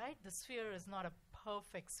one, right? The sphere is not a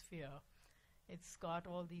perfect sphere. It's got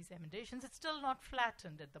all these emanations. It's still not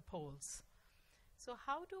flattened at the poles. So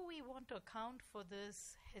how do we want to account for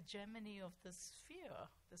this hegemony of the sphere,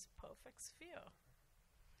 this perfect sphere?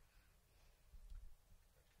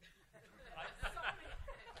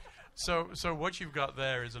 So what you've got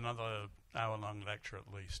there is another hour-long lecture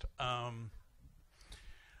at least. I'm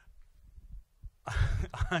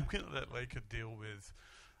going to let Luca deal with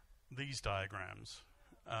these diagrams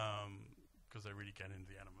because they really get into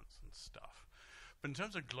the elements and stuff. But in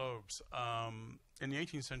terms of globes, in the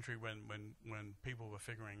 18th century, when people were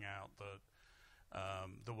figuring out that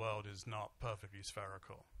the world is not perfectly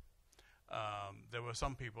spherical, there were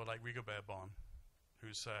some people like Rigobert Bon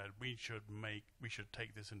who said we should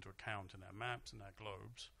take this into account in our maps and our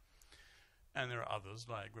globes. And there are others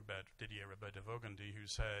like Didier Robert de Vaugandy who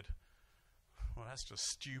said, well, that's just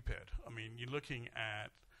stupid. I mean, you're looking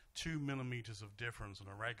at 2 millimeters of difference on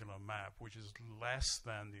a regular map, which is less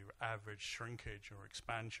than the average shrinkage or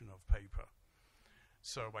expansion of paper.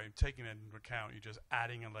 So by taking that into account, you're just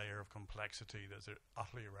adding a layer of complexity that's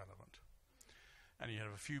utterly irrelevant. And you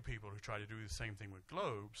have a few people who try to do the same thing with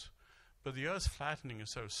globes, but the Earth's flattening is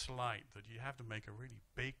so slight that you have to make a really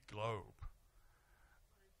big globe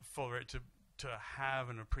for it to have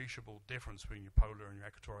an appreciable difference between your polar and your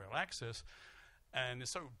equatorial axis. And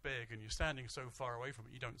it's so big, and you're standing so far away from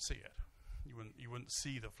it, you don't see it. You wouldn't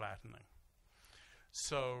see the flattening.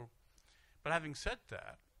 So, but having said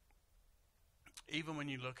that, even when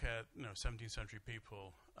you look at 17th century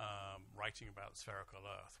people writing about spherical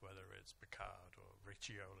Earth, whether it's Picard or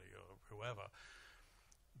Riccioli or whoever,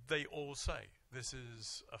 they all say this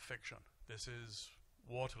is a fiction. This is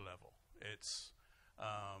water level. It's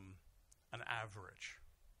an average.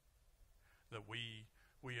 That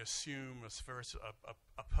we assume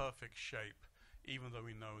a perfect shape, even though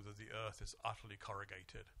we know that the Earth is utterly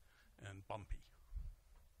corrugated and bumpy.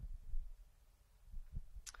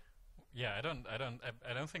 Yeah, I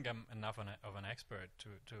don't think I'm enough of an expert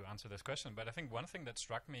to answer this question. But I think one thing that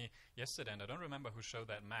struck me yesterday, and I don't remember who showed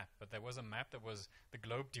that map, but there was a map that was the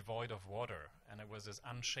globe devoid of water, and it was this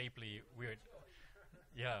unshapely, weird.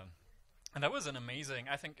 Yeah, and that was an amazing.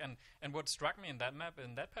 I think, and what struck me in that map,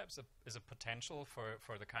 and that perhaps is a potential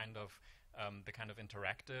for the kind of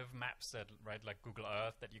interactive maps that, right, like Google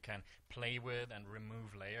Earth, that you can play with and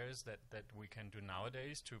remove layers that we can do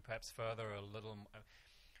nowadays to perhaps further a little.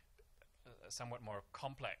 Somewhat more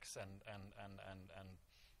complex and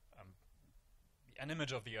an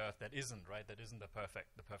image of the Earth that isn't the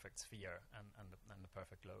perfect sphere and the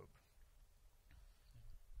perfect globe.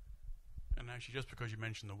 And actually, just because you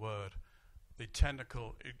mentioned the word, the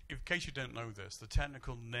technical, in case you don't know this, the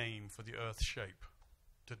technical name for the Earth shape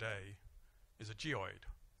today is a geoid,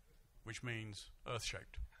 which means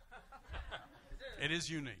Earth-shaped. It is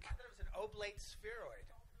unique. I thought it was an oblate spheroid.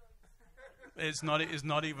 It's not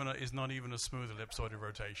even a smooth ellipsoidal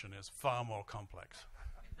rotation. It's far more complex.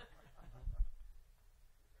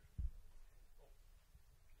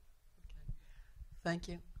 Thank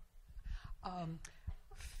you.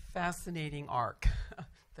 Fascinating arc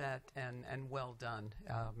that and well done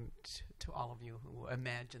to all of you who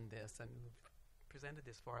imagined this and presented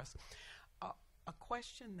this for us. A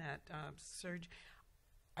question that Serge,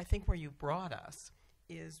 I think where you brought us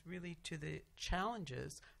is really to the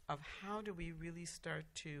challenges of how do we really start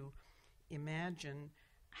to imagine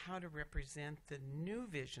how to represent the new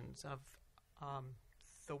visions of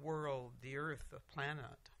the world, the Earth, the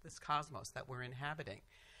planet, this cosmos that we're inhabiting.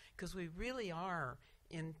 Because we really are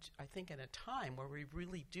I think, in a time where we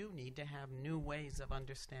really do need to have new ways of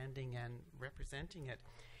understanding and representing it.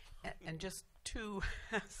 And just two,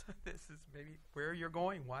 so this is maybe where you're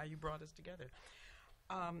going, why you brought us together.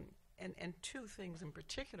 And two things in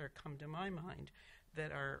particular come to my mind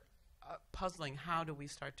that are puzzling. How do we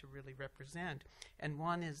start to really represent? And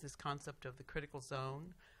one is this concept of the critical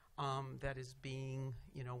zone that is being,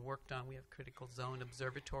 worked on. We have critical zone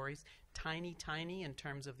observatories, tiny in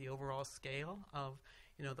terms of the overall scale of,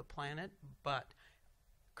 the planet, but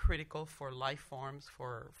critical for life forms,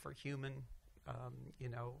 for human,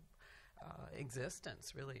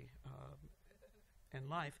 existence, really, and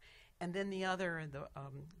life. And then the other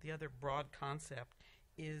broad concept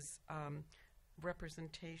is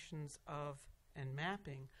representations of and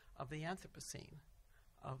mapping of the Anthropocene,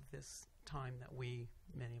 of this time that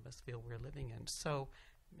many of us feel we're living in. So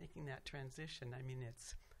making that transition, I mean,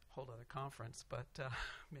 it's a whole other conference, but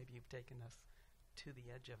maybe you've taken us to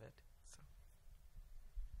the edge of it.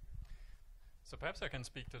 So perhaps I can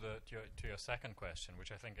speak to your second question,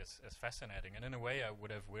 which I think is fascinating. And in a way, I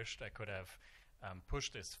would have wished I could have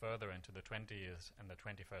pushed this further into the 20th and the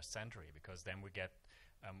 21st century, because then we get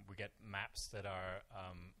maps that are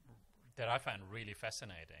that I find really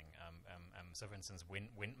fascinating. So, for instance,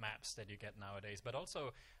 wind maps that you get nowadays. But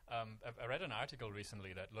also, I read an article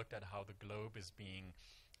recently that looked at how the globe is being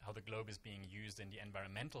used in the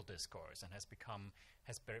environmental discourse, and has become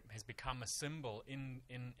a symbol in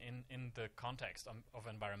the context of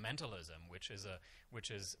environmentalism, which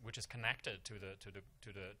is connected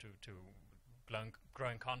to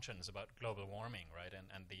growing conscience about global warming, right,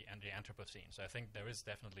 and the Anthropocene. So I think there's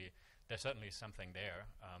certainly something there.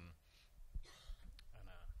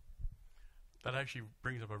 That actually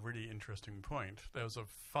brings up a really interesting point. There was a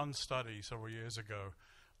fun study several years ago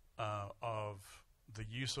of the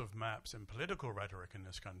use of maps in political rhetoric in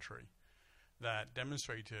this country that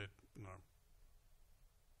demonstrated,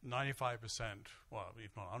 95%, well,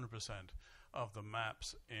 if not 100%, of the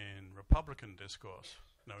maps in Republican discourse,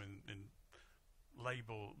 in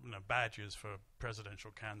label, badges for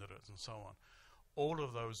presidential candidates and so on. All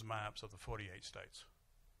of those maps are the 48 states.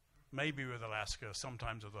 Maybe with Alaska,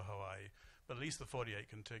 sometimes with the Hawaii, but at least the 48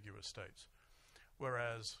 contiguous states.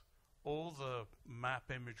 Whereas all the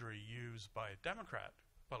map imagery used by democratic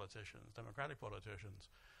politicians,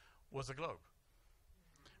 was a globe.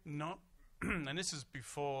 Not, and this is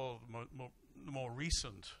before the more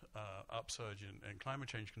recent upsurge in climate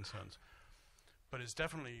change concerns, but it's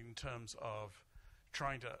definitely in terms of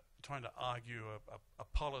trying to argue a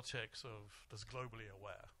politics of that's globally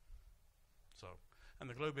aware. So, and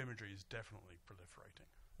the globe imagery is definitely proliferating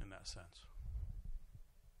in that sense.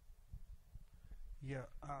 Yeah,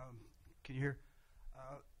 can you hear?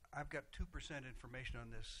 I've got 2% information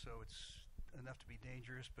on this, so it's enough to be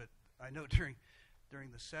dangerous. But I know during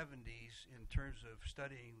the 70s, in terms of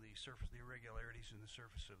studying the irregularities in the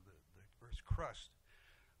surface of the Earth's crust,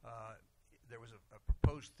 there was a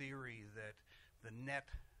proposed theory that the net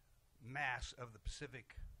mass of the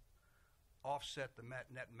Pacific offset the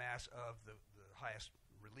net mass of the highest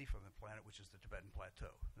relief on the planet, which is the Tibetan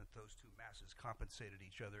Plateau, that those two masses compensated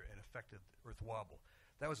each other and affected Earth wobble.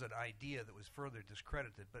 That was an idea that was further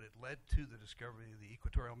discredited, but it led to the discovery of the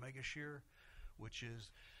equatorial megashear, which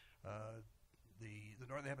is the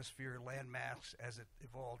northern hemisphere land mass as it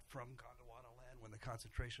evolved from Gondwana land when the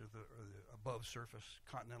concentration of the above surface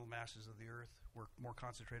continental masses of the Earth were more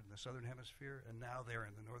concentrated in the southern hemisphere, and now they're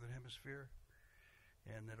in the northern hemisphere.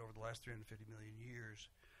 And that over the last 350 million years,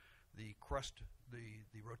 the crust, the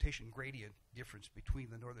rotation gradient difference between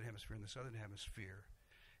the northern hemisphere and the southern hemisphere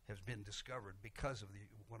has been discovered because of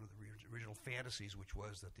one of the original fantasies, which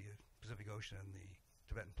was that the Pacific Ocean and the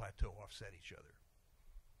Tibetan Plateau offset each other.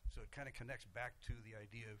 So it kind of connects back to the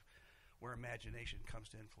idea of where imagination comes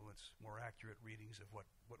to influence more accurate readings of what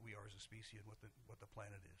we are as a species and what the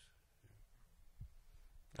planet is.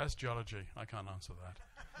 That's geology. I can't answer that.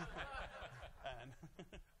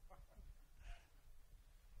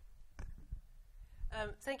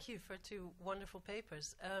 Thank you for two wonderful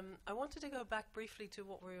papers. I wanted to go back briefly to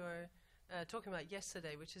what we were talking about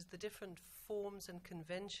yesterday, which is the different forms and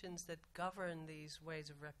conventions that govern these ways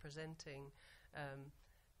of representing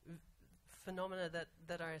phenomena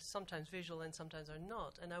that are sometimes visual and sometimes are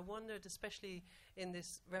not. And I wondered, especially in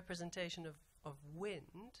this representation of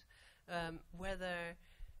wind, whether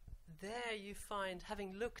there you find,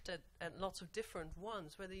 having looked at lots of different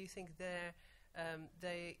ones, whether you think there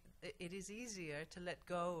it is easier to let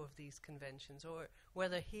go of these conventions, or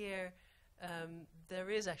whether here there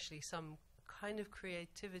is actually some kind of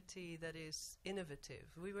creativity that is innovative.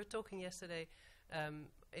 We were talking yesterday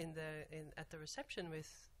at the reception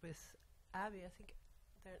with Abby. I think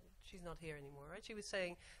she's not here anymore, right? She was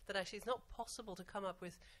saying that actually it's not possible to come up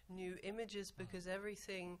with new images because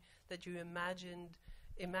everything that you imagine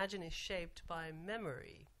is shaped by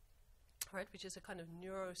memory, right? Which is a kind of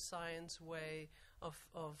neuroscience way of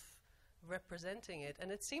representing it.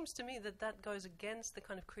 And it seems to me that goes against the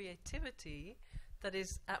kind of creativity that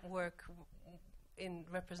is at work in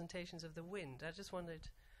representations of the wind. I just wondered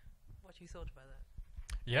what you thought about that.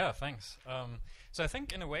 Yeah, thanks. So I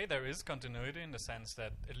think in a way there is continuity in the sense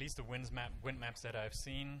that at least the wind maps that I've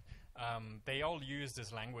seen, they all use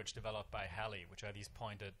this language developed by Halley, which are these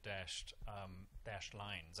pointed dashed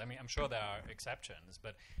lines. I mean, I'm sure there are exceptions,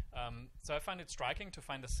 but so I find it striking to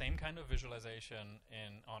find the same kind of visualization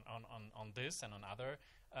on this and on other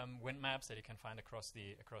wind maps that you can find across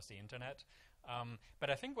the internet.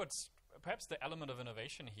 But I think what's perhaps the element of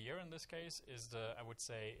innovation here in this case is the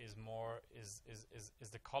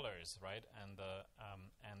colors, right, and the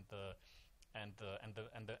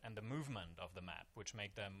movement of the map, which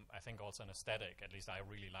make them, I think, also an aesthetic. At least I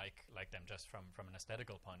really like them just from an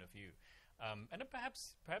aesthetical point of view. And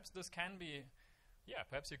perhaps this can be,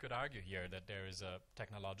 perhaps you could argue here that there is a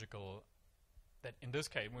technological, that in this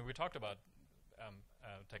case when we talked about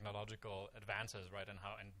technological advances, right, and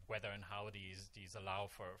whether and how these allow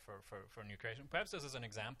for new creation. Perhaps this is an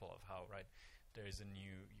example of how, right, there is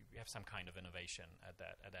you have some kind of innovation at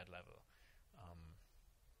that level.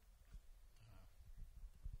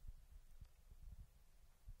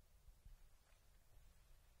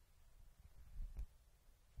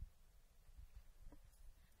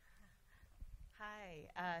 Hi,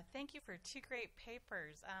 thank you for two great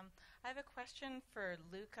papers. I have a question for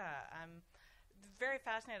Luca. I'm very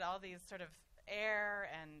fascinated all these sort of air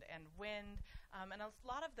and wind, and a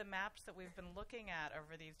lot of the maps that we've been looking at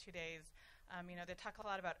over these 2 days, they talk a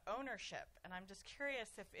lot about ownership, and I'm just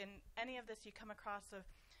curious if in any of this you come across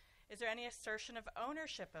is there any assertion of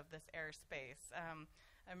ownership of this airspace?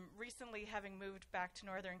 Recently, having moved back to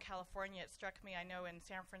Northern California, it struck me, I know in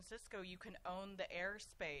San Francisco you can own the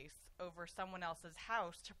airspace over someone else's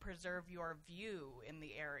house to preserve your view in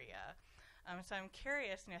the area. So I'm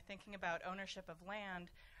curious, thinking about ownership of land,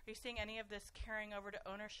 are you seeing any of this carrying over to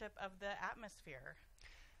ownership of the atmosphere?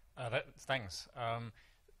 Thanks.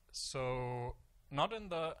 So not in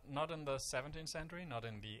the 17th century, not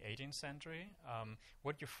in the 18th century.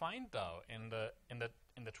 What you find though in the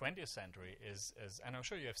 20th century is, and I'm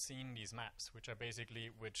sure you have seen these maps, which are basically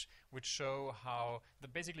which show how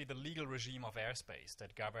basically the legal regime of airspace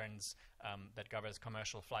that governs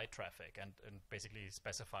commercial flight traffic and basically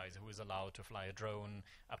specifies who is allowed to fly a drone,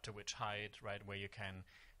 up to which height, right, where you can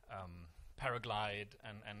paraglide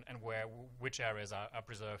and where which areas are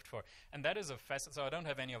preserved for. And that is so I don't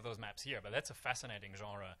have any of those maps here, but that's a fascinating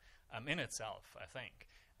genre in itself, I think.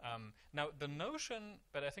 Now the notion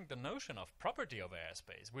of property of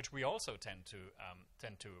airspace, which we also tend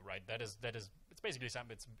to write, that is it's basically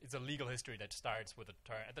it's a legal history that starts with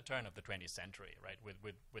at the turn of the 20th century, right?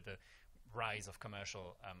 With the rise of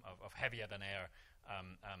commercial of heavier than air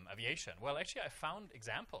aviation. Well, actually, I found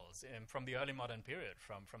examples from the early modern period,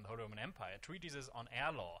 from the Holy Roman Empire, treatises on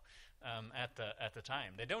air law at the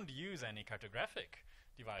time. They don't use any cartographic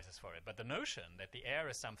devices for it, but the notion that the air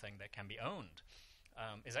is something that can be owned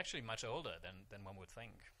is actually much older than one would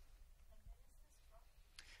think.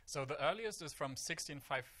 So the earliest is from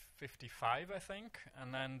 1655, I think,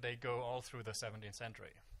 and then they go all through the 17th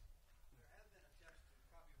century. There have been attempts to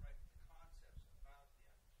copyright the concepts about the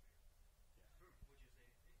atmosphere, which is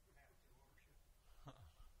a map to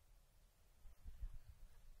ownership.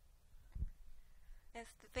 Yes,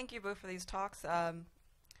 thank you both for these talks.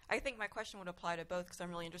 I think my question would apply to both because I'm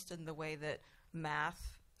really interested in the way that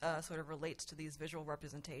math sort of relates to these visual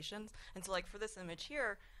representations. And so, like, for this image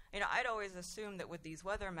here, I'd always assumed that with these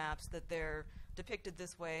weather maps that they're depicted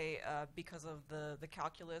this way because of the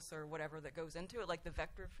calculus or whatever that goes into it, like the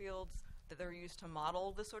vector fields that they're used to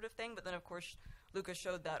model this sort of thing. But then, of course, Luca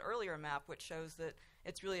showed that earlier map, which shows that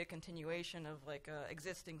it's really a continuation of, like,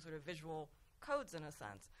 existing sort of visual codes in a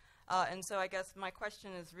sense. And so I guess my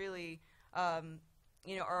question is really, are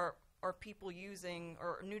people using,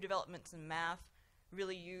 or new developments in math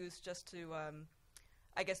really used just to,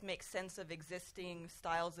 I guess, make sense of existing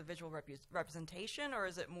styles of visual representation, or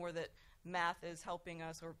is it more that math is helping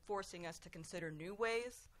us or forcing us to consider new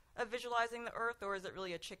ways of visualizing the Earth, or is it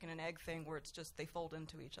really a chicken and egg thing where it's just they fold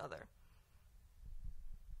into each other?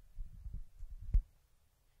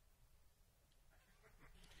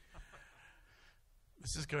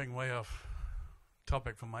 This is going way off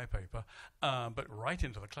topic from my paper, but right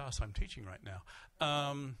into the class I'm teaching right now.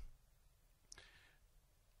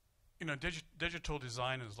 Digital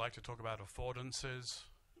designers like to talk about affordances.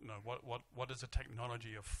 What does the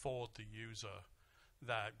technology afford the user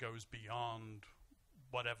that goes beyond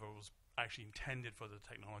whatever was actually intended for the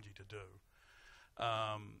technology to do?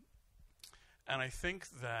 And I think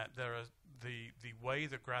that there are the way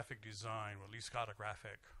the graphic design, or at least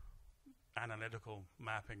cartographic analytical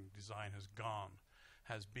mapping design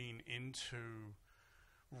has been into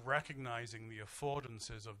recognizing the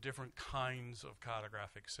affordances of different kinds of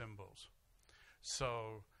cartographic symbols.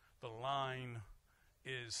 So the line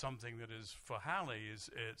is something that is, for Halley,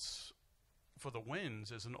 it's for the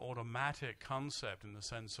winds, is an automatic concept in the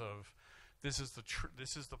sense of this is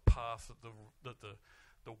the path that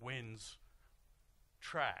the winds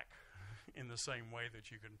track in the same way that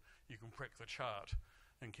you can prick the chart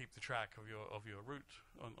and keep the track of your route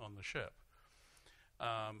on the ship.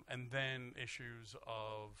 And then issues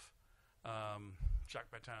of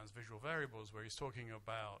Jacques Bertin's visual variables, where he's talking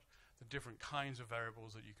about the different kinds of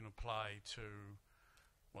variables that you can apply to,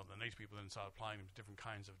 well, the native people then start applying them to different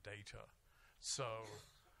kinds of data. So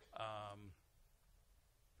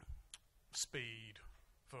speed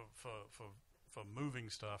for moving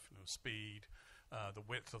stuff, speed, the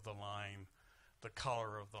width of the line, the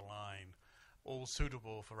color of the line, all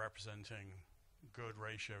suitable for representing good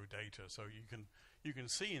ratio data. So you can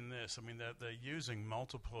see in this, they're using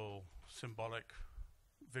multiple symbolic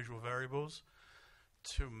visual variables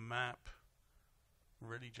to map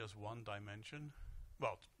really just one dimension.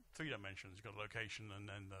 Well, 3 dimensions. You've got location and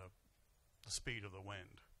then the speed of the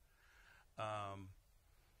wind.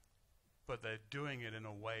 But they're doing it in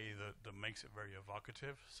a way that makes it very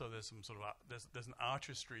evocative. So there's some sort of there's an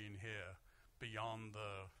artistry in here beyond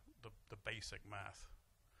the basic math.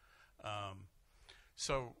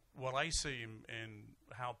 So what I see in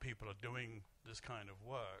how people are doing this kind of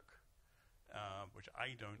work, which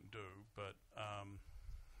I don't do, but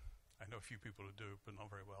I know a few people who do, but not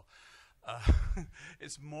very well.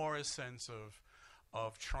 It's more a sense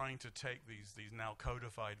of trying to take these now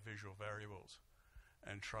codified visual variables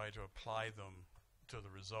and try to apply them to the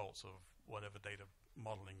results of whatever data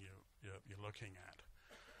modeling you're looking at.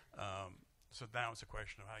 So now it's a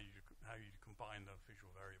question of how you combine the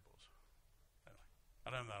visual variables. Anyway,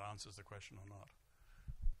 I don't know if that answers the question or not.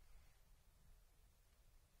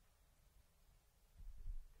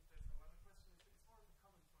 There's another question. It's more of a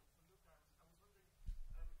comment for Luca. I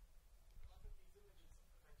was wondering, a lot of these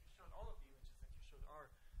images that you showed, all of the images that you showed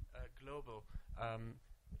are global.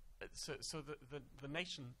 So the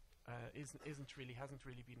nation hasn't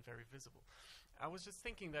really been very visible. I was just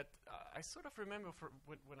thinking that I sort of remember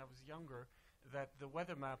when I was younger that the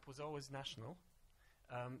weather map was always national,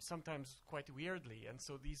 sometimes quite weirdly, and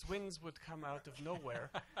so these winds would come out of nowhere,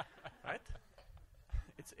 right?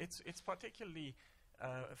 It's particularly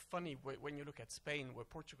funny when you look at Spain, where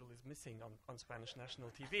Portugal is missing on Spanish national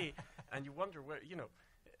TV, and you wonder where,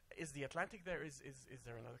 is the Atlantic there? Is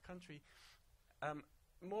there another country?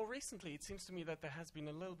 More recently, it seems to me that there has been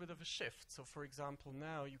a little bit of a shift. So, for example,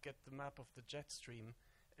 now you get the map of the jet stream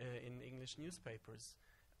in English newspapers,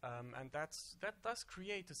 and that does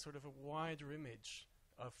create a sort of a wider image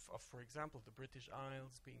of, for example, the British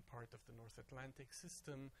Isles being part of the North Atlantic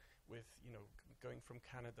system, with going from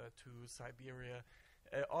Canada to Siberia.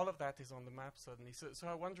 All of that is on the map suddenly. So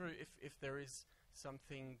I wonder if there is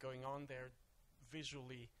something going on there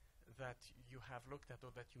visually that you have looked at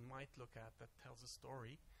or that you might look at that tells a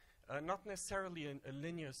story. Not necessarily a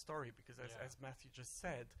linear story, because as Matthew just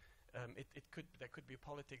said, there could be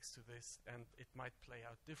politics to this, and it might play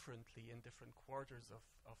out differently in different quarters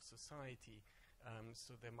of society.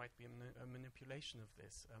 So there might be a manipulation of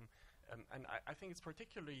this. And I think it's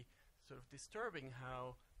particularly sort of disturbing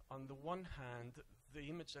how, on the one hand, the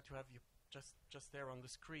image that you have just there on the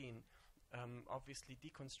screen obviously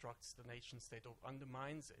deconstructs the nation state or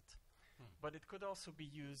undermines it. But it could also be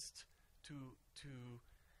used to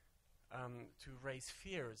raise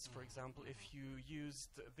fears. For example, if you used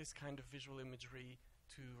this kind of visual imagery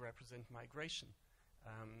to represent migration,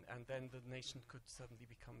 and then the nation could suddenly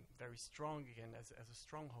become very strong again as a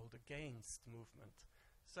stronghold against movement.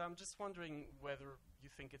 So I'm just wondering whether you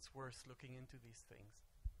think it's worth looking into these things.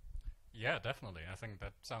 Yeah, definitely. I think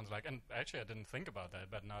that sounds like, and actually I didn't think about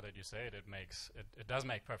that, but now that you say it, it does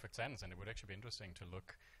make perfect sense, and it would actually be interesting to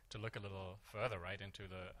look a little further, right, into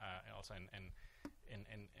the also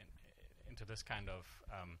into this kind of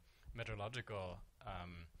meteorological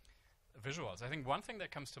visuals. I think one thing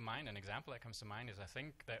that comes to mind, an example that comes to mind, is I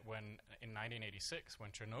think that when in 1986,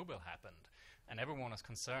 when Chernobyl happened, and everyone was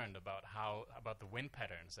concerned about the wind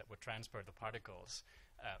patterns that would transport the particles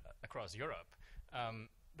across Europe.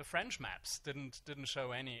 The French maps didn't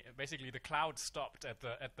show any. Basically, the clouds stopped at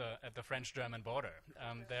the French-German border.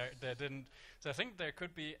 There didn't. So I think there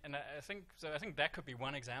could be, and I think that could be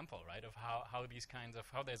one example, right, of how these kinds of,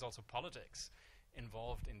 how there's also politics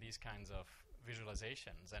involved in these kinds of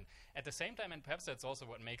visualizations. And at the same time, and perhaps that's also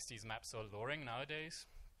what makes these maps so alluring nowadays,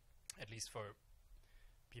 at least for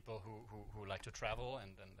people who like to travel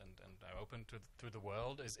and are open to the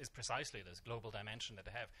world, is precisely this global dimension that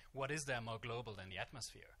they have. What is there more global than the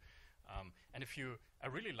atmosphere? And I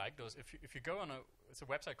really like those. If you go on it's a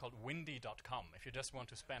website called windy.com. If you just want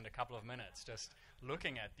to spend a couple of minutes just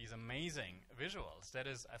looking at these amazing visuals,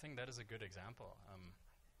 I think that is a good example.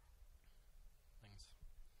 Thanks.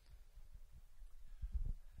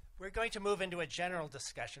 We're going to move into a general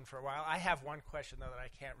discussion for a while. I have one question, though, that I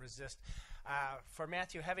can't resist. For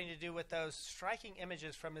Matthew, having to do with those striking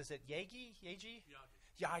images from, is it Yagi,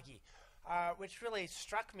 which really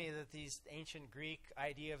struck me that these ancient Greek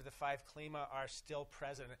idea of the five klima are still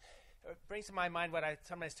present. It brings to my mind what I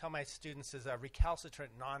sometimes tell my students is a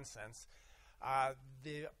recalcitrant nonsense.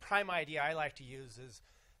 The prime idea I like to use is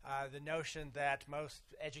the notion that most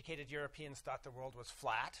educated Europeans thought the world was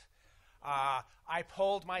flat. I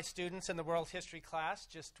polled my students in the world history class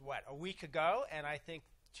just, a week ago, and I think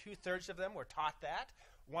 2/3 of them were taught that.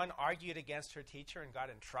 One argued against her teacher and got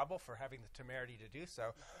in trouble for having the temerity to do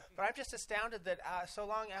so. But I'm just astounded that so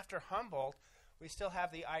long after Humboldt, we still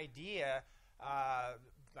have the idea,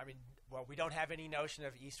 we don't have any notion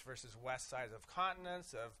of east versus west sides of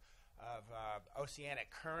continents, of oceanic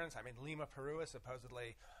currents. I mean, Lima, Peru is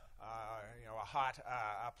supposedly a hot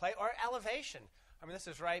plate, or elevation. I mean, this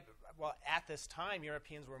is right. Well, at this time,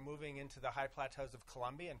 Europeans were moving into the high plateaus of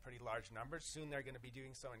Colombia in pretty large numbers. Soon they're going to be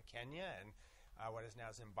doing so in Kenya and what is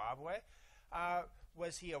now Zimbabwe.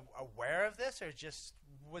 Was he aware of this, or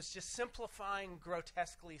was just simplifying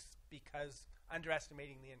grotesquely because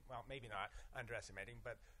underestimating maybe not underestimating,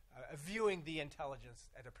 but viewing the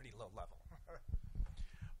intelligence at a pretty low level?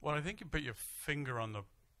 Well, I think you put your finger on the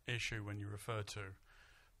issue when you refer to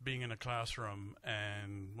being in a classroom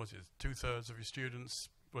and 2/3 of your students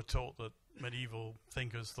were taught that medieval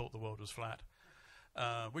thinkers thought the world was flat,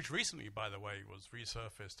 which recently, by the way, was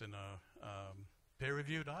resurfaced in a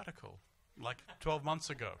peer-reviewed article like 12 months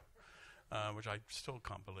ago, which I still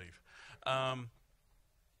can't believe.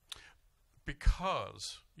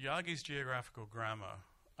 Because Yagi's geographical grammar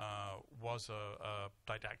was a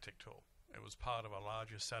didactic tool. It was part of a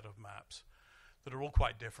larger set of maps that are all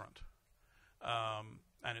quite different.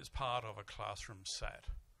 And it's part of a classroom set.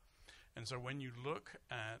 And so when you look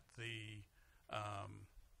at the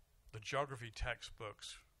geography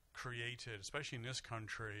textbooks created, especially in this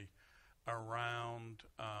country, around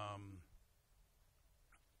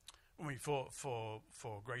I mean, for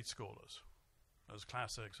grade schoolers, those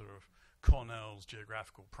classic sort of Cornell's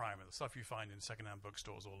geographical primer, the stuff you find in secondhand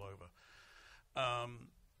bookstores all over.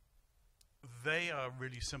 They are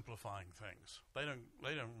really simplifying things. They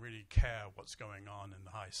don't really care what's going on in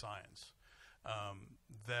the high science.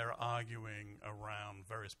 They're arguing around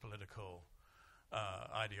various political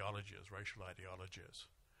ideologies, racial ideologies.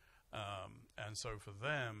 And so for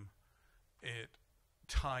them, it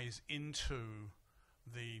ties into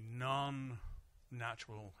the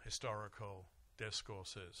non-natural historical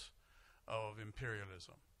discourses of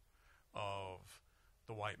imperialism, of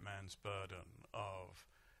the white man's burden, of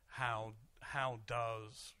how do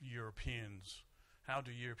Europeans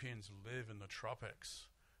live in the tropics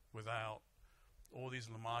without all these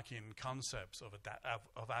Lamarckian concepts of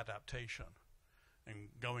adaptation and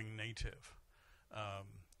going native,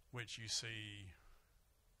 which you see,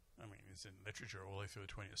 I mean, it's in literature all the way through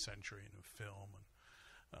the 20th century and in film and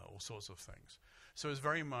all sorts of things. So it's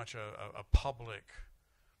very much a public,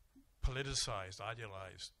 politicized,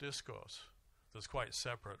 idealized discourse that's quite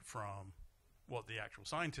separate from what the actual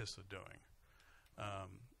scientists are doing,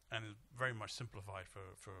 and is very much simplified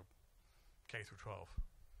for K through 12.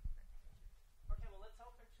 Okay, well, let's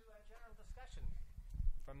open to a general discussion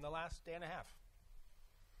from the last day and a half.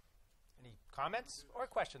 Any comments or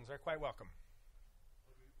questions are quite welcome.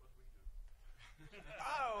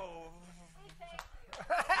 Oh.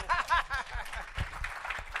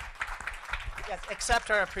 Yes, accept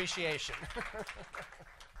our appreciation.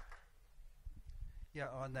 Yeah,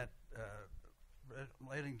 on that,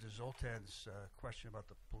 relating to Zoltan's question about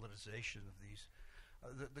the politicization of these,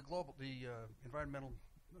 the environmental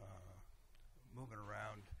movement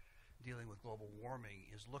around dealing with global warming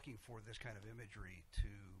is looking for this kind of imagery to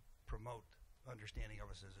promote understanding of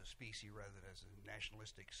us as a species rather than as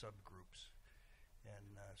nationalistic subgroups.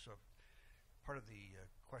 And so part of the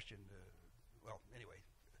question, well, anyway,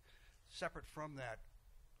 separate from that,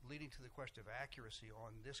 leading to the question of accuracy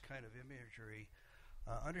on this kind of imagery,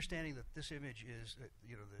 understanding that this image is,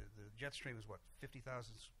 the jet stream is what,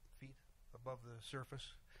 50,000 feet above the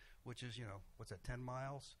surface, which is, what's that, 10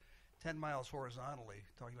 miles? 10 miles horizontally,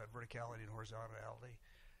 talking about verticality and horizontality.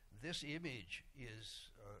 This image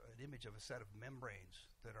is an image of a set of membranes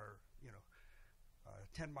that are,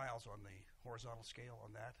 10 miles on the horizontal scale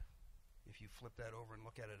on that. If you flip that over and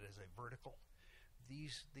look at it as a vertical,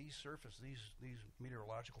 these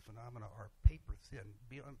meteorological phenomena are paper thin.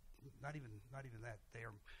 Beyond, not even that, they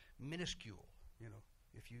are minuscule.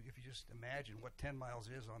 If you just imagine what 10 miles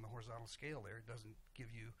is on the horizontal scale there, it doesn't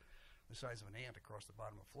give you the size of an ant across the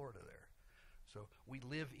bottom of Florida there. So we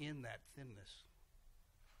live in that thinness.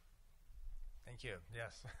 Thank you.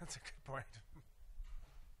 Yes, that's a good point.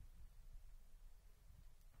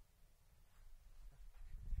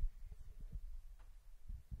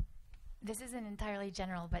 This isn't entirely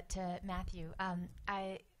general, but to Matthew,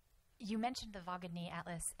 you mentioned the Vaugadny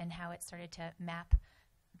Atlas and how it started to map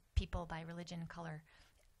people by religion and color.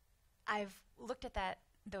 I've looked at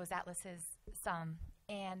those atlases some,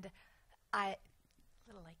 and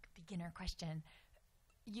little like beginner question,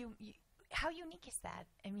 how unique is that?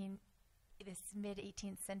 I mean, this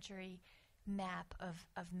mid-18th century map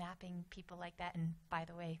of mapping people like that, and by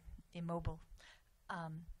the way, immobile.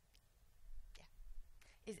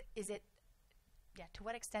 Is it to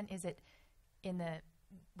what extent is it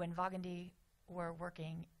when Vaugadny were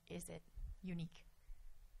working, is it unique?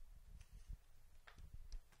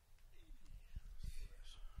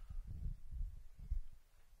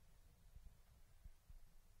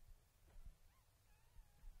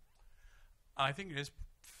 I think it is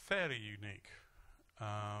fairly unique.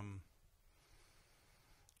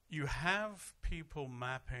 You have people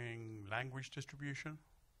mapping language distribution,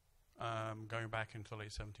 going back into the late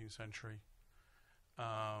 17th century,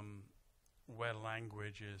 where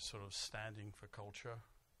language is sort of standing for culture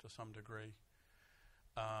to some degree.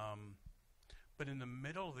 But in the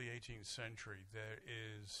middle of the 18th century, there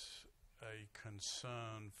is a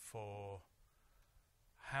concern for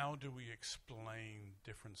how do we explain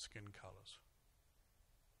different skin colors.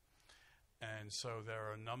 And so there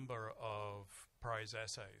are a number of prize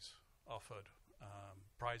essays offered,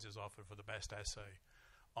 prizes offered for the best essay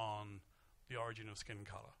on the origin of skin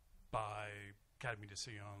color by Académie des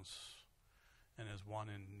Sciences, and there's one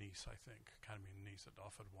in Nice, I think, Academy in Nice that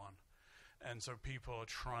offered one. And so people are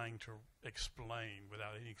trying to explain,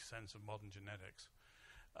 without any sense of modern genetics,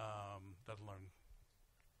 let alone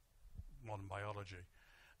modern biology,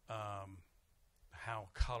 how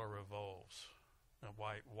color evolves,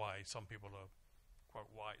 why some people are quite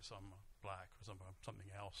white, some are black, or some are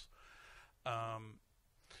something else.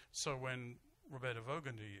 So when Roberta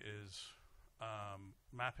Vaugadny is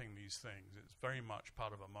mapping these things, it's very much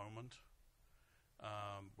part of a moment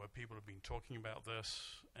where people have been talking about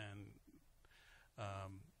this, and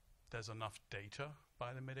there's enough data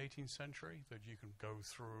by the mid-18th century that you can go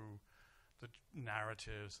through the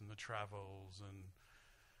narratives and the travels, and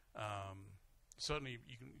certainly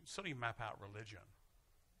you can map out religion.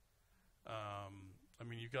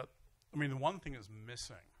 The one thing that's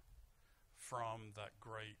missing from that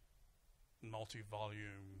great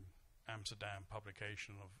multi-volume Amsterdam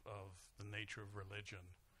publication of the nature of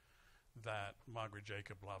religion that Margaret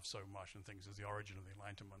Jacob loves so much and thinks is the origin of the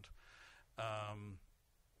Enlightenment,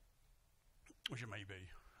 which it may be.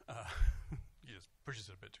 He just pushes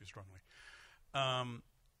it a bit too strongly.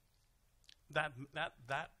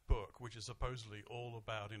 That book, which is supposedly all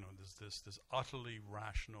about, this utterly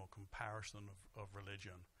rational comparison of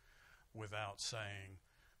religion, without saying,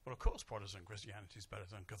 well, of course Protestant Christianity is better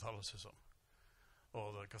than Catholicism,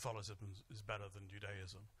 or that Catholicism is better than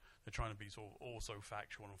Judaism. They're trying to be also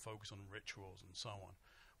factual and focus on rituals and so on.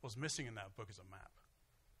 What's missing in that book is a map,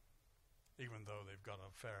 even though they've got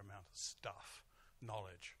a fair amount of stuff,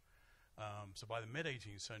 knowledge. So by the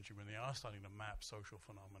mid-18th century, when they are starting to map social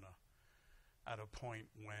phenomena at a point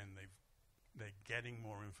when they're getting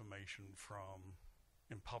more information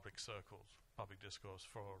in public circles, public discourse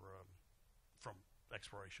from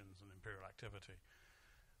explorations and imperial activity,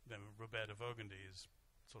 then Robert de Vogendy is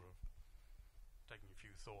sort of taking a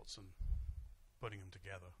few thoughts and putting them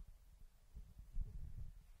together.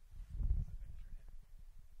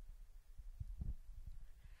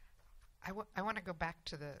 I want to go back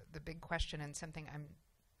to the big question, and something I'm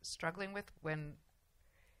struggling with when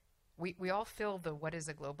we all fill the what is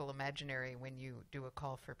a global imaginary when you do a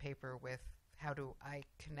call for paper with how do I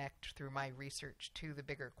connect through my research to the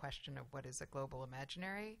bigger question of what is a global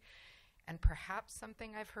imaginary. And perhaps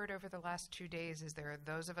something I've heard over the last 2 days is there are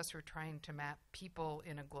those of us who are trying to map people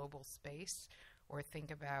in a global space or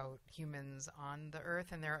think about humans on the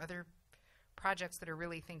Earth, and there are other projects that are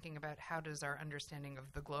really thinking about how does our understanding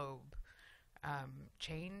of the globe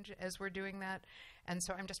change as we're doing that. And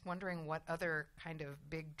so I'm just wondering what other kind of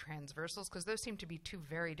big transversals, because those seem to be two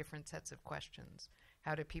very different sets of questions.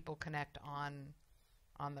 How do people connect on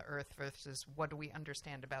the Earth versus what do we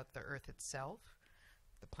understand about the Earth itself,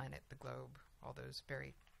 the planet, the globe, all those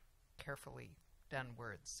very carefully done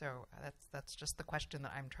words. So that's just the question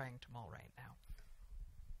that I'm trying to mull right now.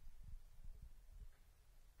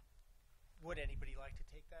 Would anybody like to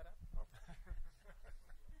take that up?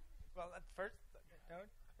 Well, first, no?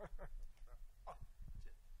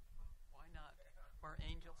 Why not? We're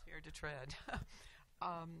angels here to tread.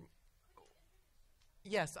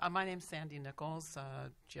 Yes, my name's Sandy Nichols,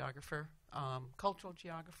 geographer, cultural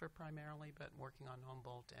geographer primarily, but working on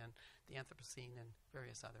Humboldt and the Anthropocene and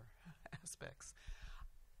various other aspects.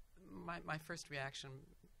 My first reaction,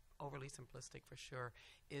 overly simplistic for sure,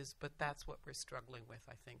 is, but that's what we're struggling with,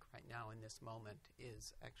 I think, right now in this moment,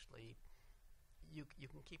 is actually you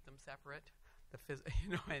can keep them separate,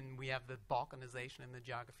 and we have the balkanization in the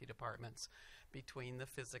geography departments between the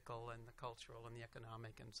physical and the cultural and the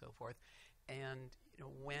economic and so forth. And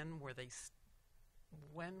when were they?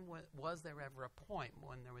 Was there ever a point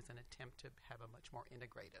when there was an attempt to have a much more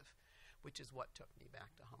integrative, which is what took me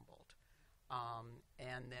back to Humboldt,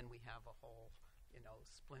 and then we have a whole,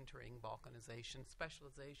 splintering, balkanization,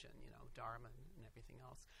 specialization, Dharma and everything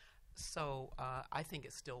else. So I think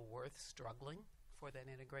it's still worth struggling for that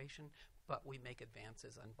integration, but we make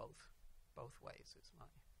advances on both ways. Is my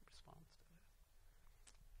response to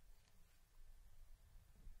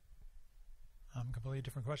that. Completely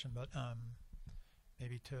different question, but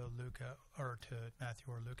maybe to Luca or to Matthew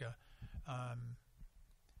or Luca.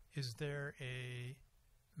 Is there a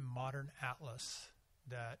modern atlas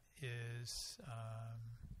that is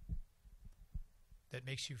that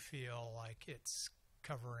makes you feel like it's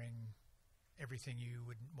covering everything you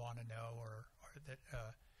would want to know, or that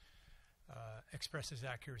expresses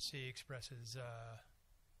accuracy, expresses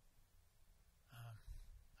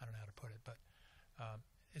I don't know how to put it, but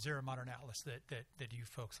is there a modern atlas that you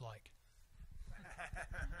folks like?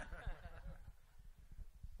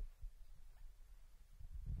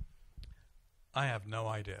 I have no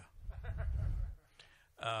idea.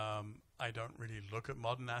 I don't really look at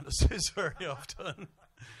modern atlases very often,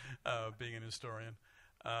 being an historian.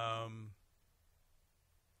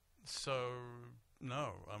 So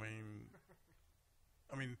no, I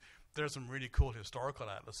mean, there's some really cool historical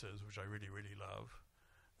atlases which I really, really love.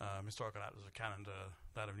 Historical Atlas of Canada,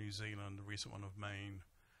 that of New Zealand, the recent one of Maine,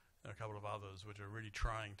 and a couple of others, which are really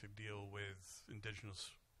trying to deal with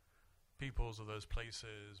indigenous peoples of those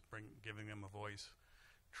places, giving them a voice,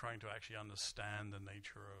 trying to actually understand the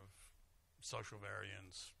nature of social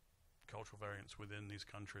variance, cultural variance within these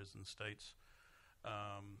countries and states.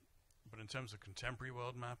 But in terms of contemporary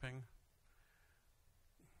world mapping,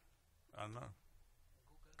 I don't know.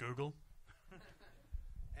 Google?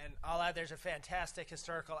 And I'll add, there's a fantastic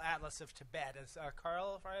historical atlas of Tibet. Is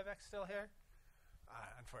Carl Varevek still here?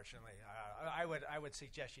 Unfortunately, I would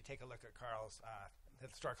suggest you take a look at Carl's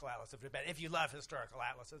historical atlas of Tibet if you love historical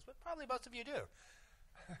atlases, but probably most of you do.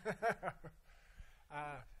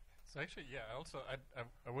 So actually, yeah,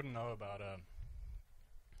 I wouldn't know about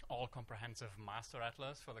all-comprehensive master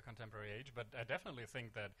atlas for the contemporary age, but I definitely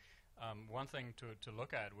think that one thing to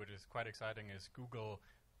look at, which is quite exciting, is Google.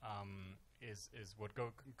 Is what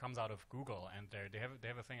comes out of Google, and they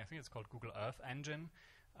have a thing. I think it's called Google Earth Engine,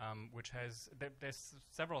 which has there's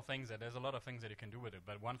several things there's a lot of things that you can do with it.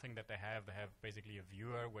 But one thing that they have basically a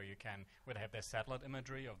viewer where they have their satellite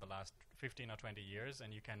imagery of the last 15 or 20 years,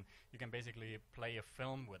 and you can basically play a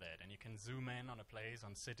film with it, and you can zoom in on a place,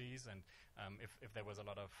 on cities, and if there was a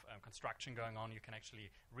lot of construction going on, you can actually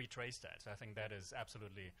retrace that. So I think that is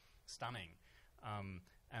absolutely stunning.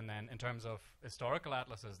 And then in terms of historical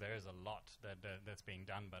atlases, there is a lot that's being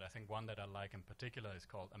done, but I think one that I like in particular is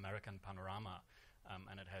called American Panorama,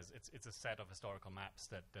 and it's a set of historical maps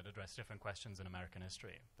that address different questions in American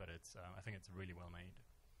history, but I think it's really well made.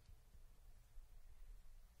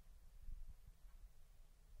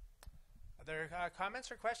 Other comments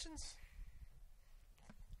or questions?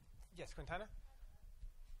 Yes, Quintana?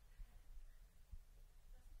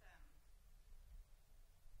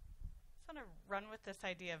 I want to run with this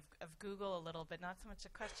idea of Google a little bit, not so much a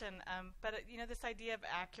question, but this idea of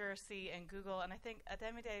accuracy and Google, and I think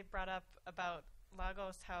Edney brought up about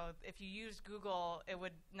Lagos, how if you used Google, it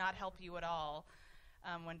would not help you at all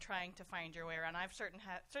when trying to find your way around. I've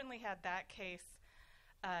certainly had that case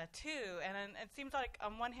too, and it seems like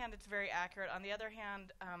on one hand it's very accurate, on the other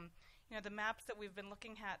hand, the maps that we've been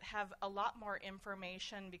looking at have a lot more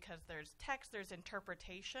information because there's text, there's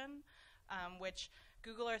interpretation, which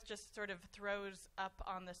Google Earth just sort of throws up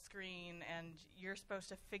on the screen, and you're supposed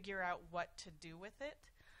to figure out what to do with it.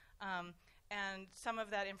 And some of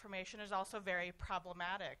that information is also very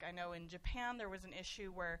problematic. I know in Japan there was an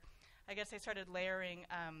issue where I guess they started layering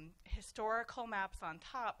historical maps on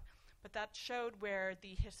top, but that showed where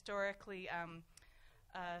the historically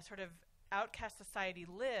sort of outcast society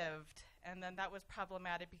lived, and then that was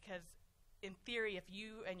problematic because in theory, if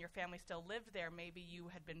you and your family still lived there, maybe you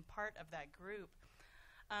had been part of that group.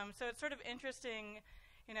 So it's sort of interesting,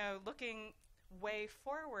 looking way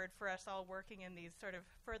forward for us all working in these sort of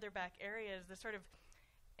further back areas, the sort of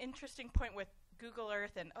interesting point with Google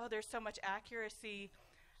Earth and, there's so much accuracy,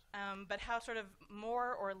 but how sort of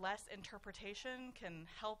more or less interpretation can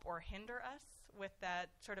help or hinder us with that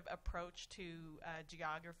sort of approach to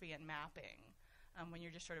geography and mapping when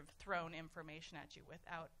you're just sort of thrown information at you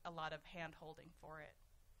without a lot of hand-holding for it.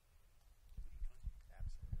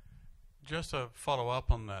 Just to follow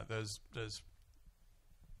up on that, there's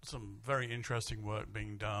some very interesting work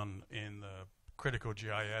being done in the critical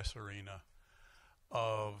GIS arena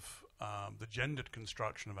of the gendered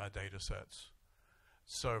construction of our data sets.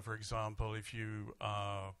 So, for example, if you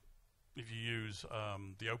use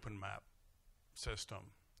the OpenMap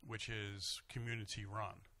system, which is community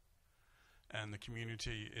run, and the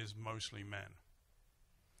community is mostly men,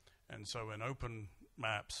 and so in Open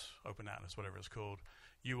Atlas, whatever it's called,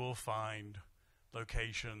 you will find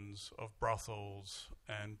locations of brothels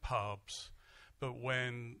and pubs. But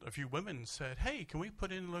when a few women said, hey, can we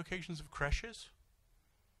put in locations of creches?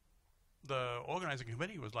 The organizing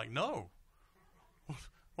committee was like, no.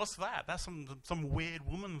 What's that? That's some weird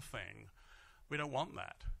woman thing. We don't want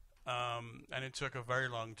that. And it took a very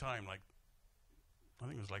long time, I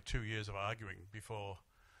think it was 2 years of arguing before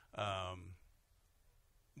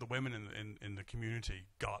the women in the community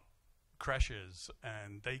got creches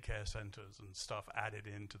and daycare centers and stuff added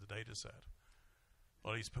into the data set,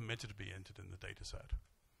 or at least permitted to be entered in the data set.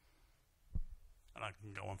 And I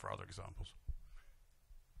can go on for other examples.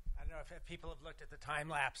 I don't know if people have looked at the time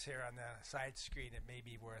lapse here on the side screen. It may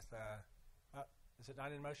be worth. Is it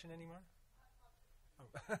not in motion anymore? Oh.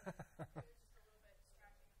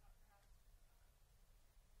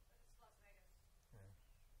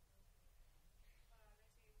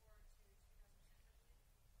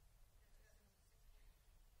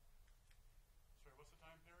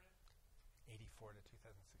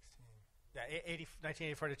 Yeah,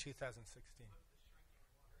 1984 to 2016.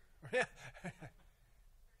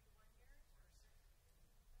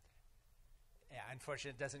 Yeah,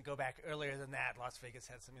 unfortunately, it doesn't go back earlier than that. Las Vegas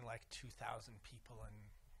had something like 2,000 people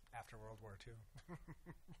after World War II.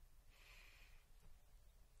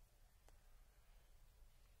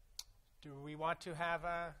 Do want to have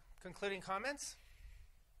concluding comments?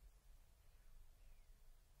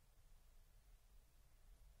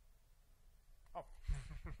 Oh.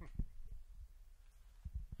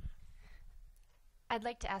 I'd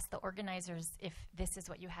like to ask the organizers if this is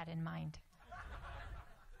what you had in mind.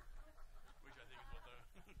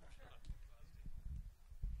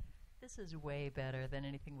 This is way better than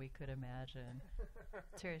anything we could imagine.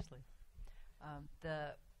 Seriously.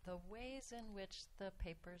 The ways in which the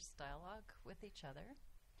papers dialogue with each other,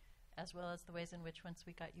 as well as the ways in which once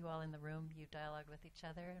we got you all in the room, you dialogued with each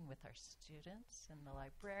other and with our students and the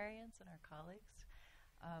librarians and our colleagues.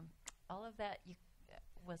 All of that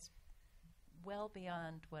was well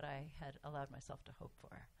beyond what I had allowed myself to hope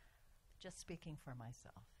for, just speaking for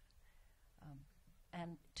myself.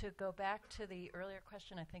 And to go back to the earlier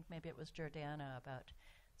question, I think maybe it was Jordana about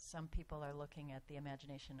some people are looking at the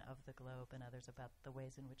imagination of the globe and others about the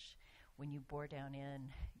ways in which when you bore down in,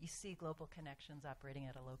 you see global connections operating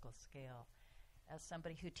at a local scale. As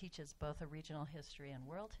somebody who teaches both a regional history and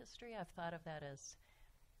world history, I've thought of that as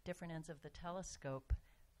different ends of the telescope,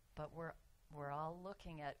 but we're all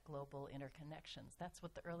looking at global interconnections. That's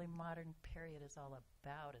what the early modern period is all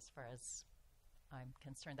about as far as I'm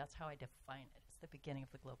concerned. That's how I define it. It's the beginning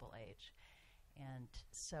of the global age. And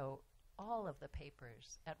so all of the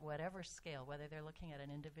papers at whatever scale, whether they're looking at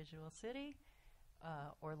an individual city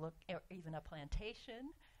or even a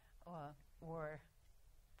plantation or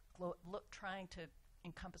trying to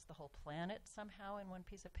encompass the whole planet somehow in one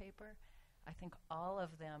piece of paper, I think all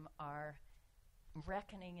of them are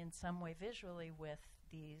reckoning in some way visually with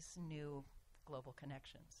these new global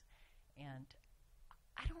connections. And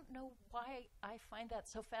I don't know why I find that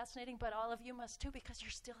so fascinating, but all of you must too, because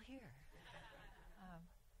you're still here.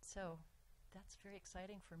 So that's very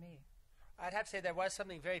exciting for me. I'd have to say there was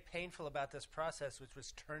something very painful about this process, which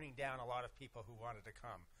was turning down a lot of people who wanted to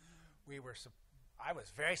come. I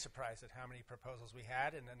was very surprised at how many proposals we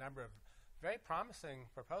had and the number of very promising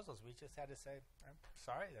proposals. We just had to say, I'm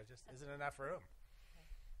sorry, there just isn't enough room.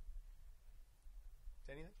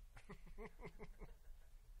 Anything?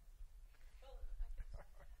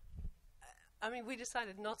 I mean, we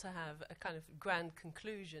decided not to have a kind of grand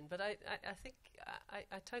conclusion, but I think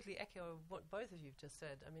I totally echo what both of you just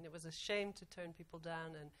said. I mean, it was a shame to turn people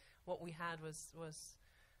down, and what we had was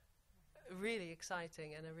really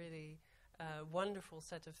exciting and a really wonderful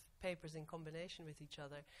set of papers in combination with each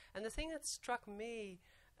other. And the thing that struck me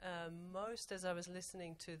most as I was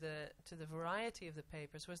listening to the variety of the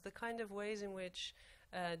papers was the kind of ways in which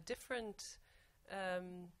different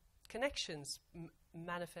connections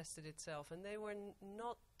manifested itself, and they were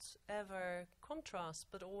not ever contrast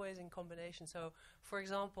but always in combination. So for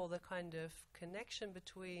example, the kind of connection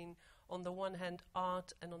between on the one hand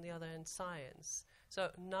art and on the other hand science. So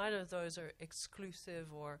neither of those are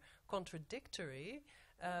exclusive or contradictory,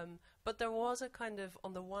 but there was a kind of,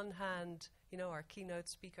 on the one hand, you know, our keynote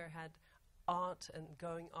speaker had art and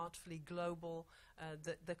going artfully global,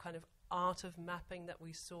 the kind of art of mapping that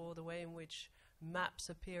we saw, the way in which maps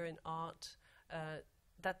appear in art,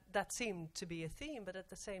 that seemed to be a theme, but at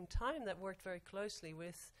the same time that worked very closely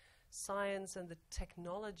with science and the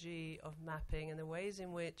technology of mapping and the ways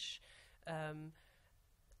in which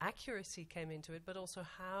accuracy came into it, but also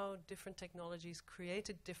how different technologies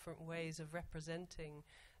created different ways of representing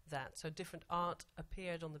that. So different art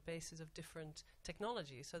appeared on the basis of different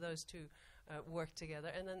technologies. So those two worked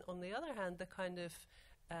together. And then on the other hand, the kind of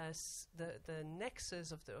the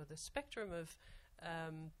nexus of the spectrum of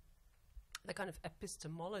the kind of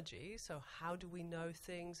epistemology. So how do we know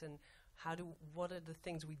things, and what are the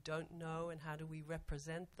things we don't know, and how do we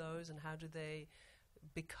represent those, and how do they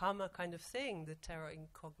become a kind of thing, the terra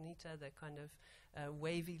incognita, the kind of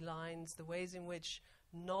wavy lines, the ways in which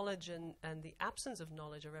knowledge and the absence of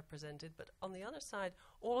knowledge are represented, but on the other side,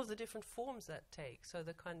 all of the different forms that take. So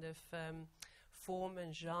the kind of form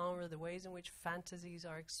and genre, the ways in which fantasies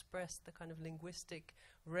are expressed, the kind of linguistic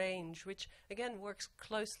range, which again works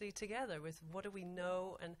closely together with what do we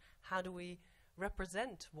know and how do we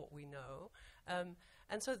represent what we know.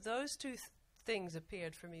 And so those two things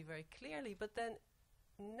appeared for me very clearly, but then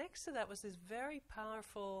next to that was this very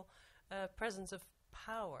powerful presence of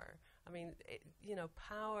power. I mean,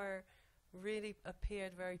 power really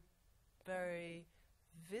appeared very, very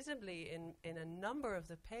visibly in a number of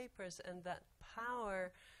the papers, and that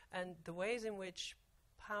power and the ways in which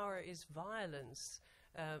power is violence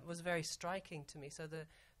was very striking to me. So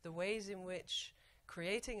the ways in which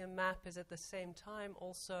creating a map is at the same time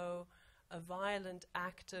also a violent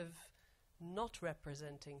act of not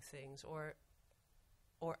representing things or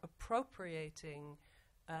appropriating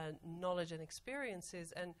knowledge and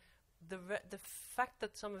experiences, and the fact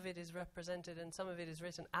that some of it is represented and some of it is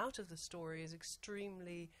written out of the story is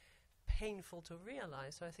extremely painful to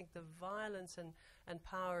realize. So I think the violence and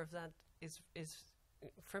power of that is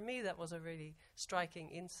for me, that was a really striking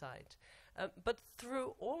insight. But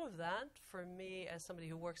through all of that, for me, as somebody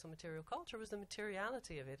who works on material culture, was the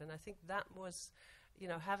materiality of it. And I think that was,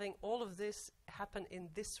 having all of this happen in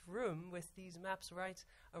this room with these maps right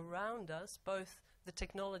around us, both the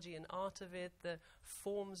technology and art of it, the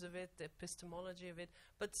forms of it, the epistemology of it,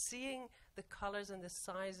 but seeing the colors and the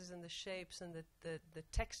sizes and the shapes and the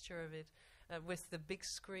texture of it with the big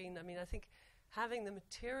screen. I mean, I think having the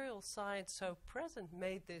material side so present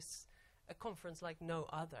made this a conference like no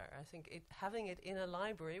other. I think having it in a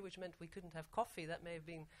library, which meant we couldn't have coffee, that may have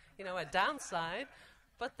been, a downside,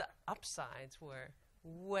 but the upsides were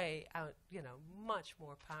way out, much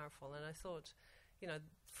more powerful. And I thought,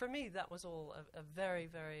 for me, that was all a very,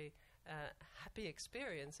 very happy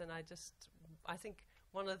experience. And I think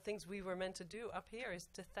one of the things we were meant to do up here is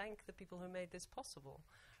to thank the people who made this possible.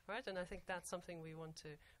 Right? And I think that's something we want to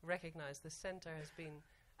recognize. The center has been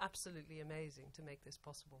absolutely amazing to make this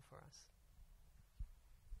possible for us.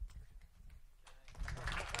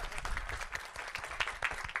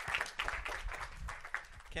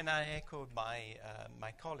 Can I echo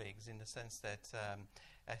my colleagues in the sense that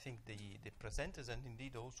I think the presenters and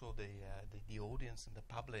indeed also the audience and the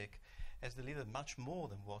public has delivered much more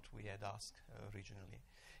than what we had asked originally.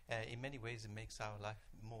 In many ways, it makes our life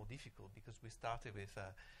more difficult because we started with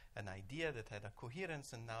an idea that had a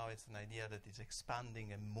coherence, and now it's an idea that is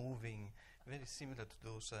expanding and moving, very similar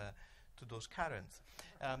to those currents.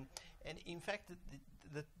 And in fact,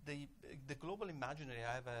 the global imaginary,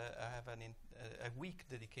 I have a week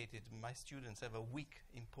dedicated. My students have a week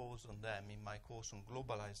imposed on them in my course on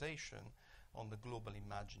globalization, on the global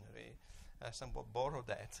imaginary. I somewhat borrowed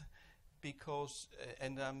that. Because,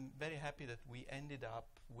 and I'm very happy that we ended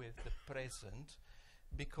up with the present,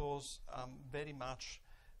 because very much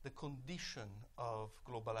the condition of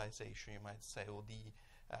globalization, you might say, or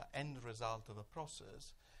the end result of a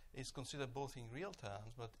process, is considered both in real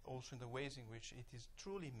terms, but also in the ways in which it is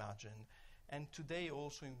truly imagined, and today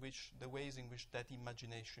also in which the ways in which that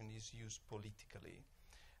imagination is used politically.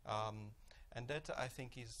 And that, I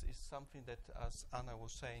think, is something that, as Anna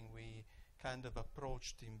was saying, we kind of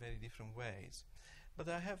approached in very different ways. But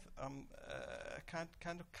I have a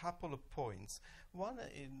kind of couple of points. One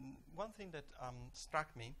thing that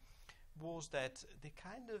struck me was that the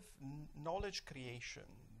kind of knowledge creation,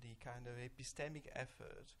 the kind of epistemic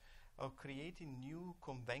effort of creating new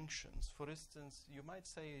conventions, for instance, you might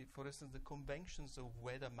say, for instance, the conventions of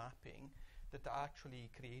weather mapping that are actually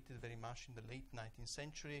created very much in the late 19th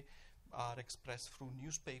century are expressed through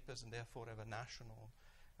newspapers and therefore have a national,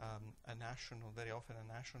 very often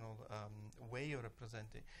a national way of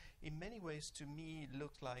representing. In many ways, to me,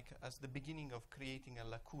 looked like as the beginning of creating a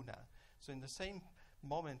lacuna. So in the same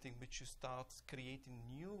moment in which you start creating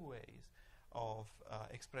new ways of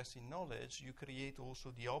expressing knowledge, you create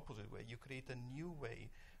also the opposite way. You create a new way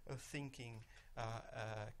of thinking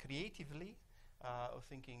creatively, of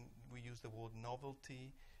thinking, we use the word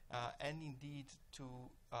novelty, and indeed to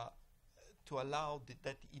allow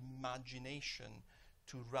that imagination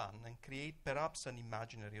to run and create perhaps an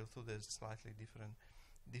imaginary, although there's slightly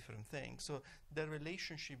different things. So the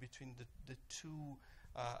relationship between the two,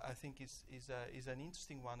 I think, is an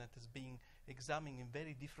interesting one that is being examined in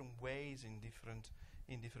very different ways in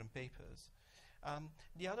different papers.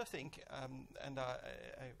 The other thing, and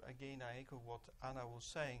again I echo what Anna was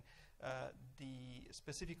saying, the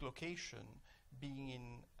specific location being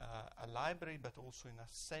in a library, but also in a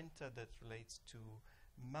center that relates to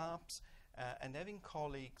maps, and having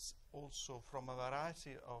colleagues also from a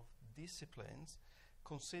variety of disciplines,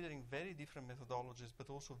 considering very different methodologies, but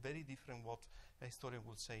also very different, what a historian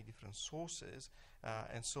would say, different sources,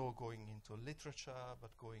 and so going into literature,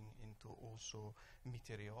 but going into also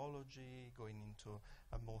meteorology, going into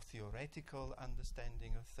a more theoretical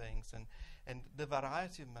understanding of things, and the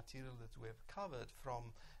variety of material that we have covered,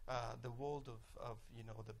 from the world of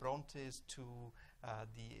the Brontes to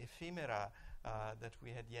the ephemera that we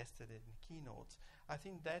had yesterday in the keynotes. I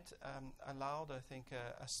think that allowed, I think,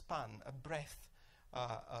 a span, a breadth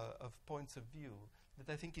of points of view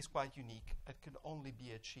that I think is quite unique. It can only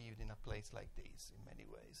be achieved in a place like this in many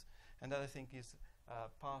ways, and that I think is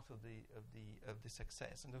part of the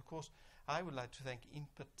success. And of course, I would like to thank in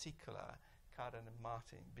particular Karen and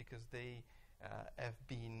Martin, because they have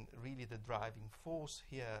been really the driving force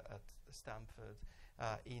here at Stanford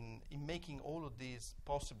in making all of this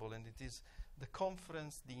possible. And it is the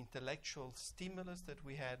conference, the intellectual stimulus that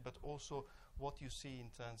we had, but also what you see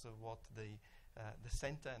in terms of what the the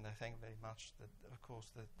center, and I thank very much, of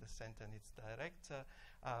course, the center and its director.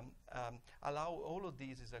 Allow all of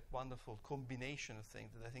these is a wonderful combination of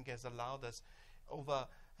things that I think has allowed us over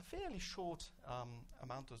a fairly short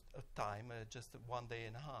amount of time, just 1 day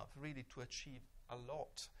and a half, really to achieve a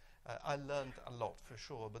lot. I learned a lot for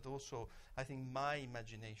sure, but also I think my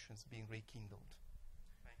imagination's being rekindled.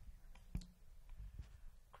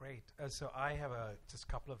 Great. So I have just a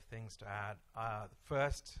couple of things to add.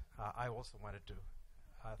 First, I also wanted to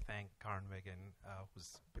thank Karen Wigan,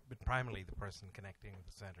 who's primarily the person connecting with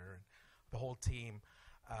the center, and the whole team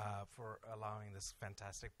for allowing this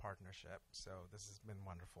fantastic partnership. So this has been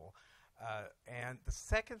wonderful. And the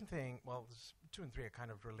second thing, well, 2 and 3 are kind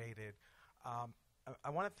of related. I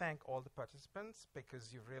want to thank all the participants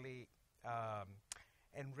because you've really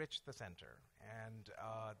enriched the center, and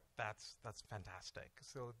that's fantastic.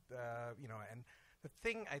 So and the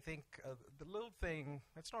thing I think, the little thing,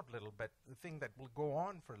 it's not little, but the thing that will go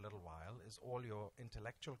on for a little while is all your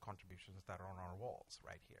intellectual contributions that are on our walls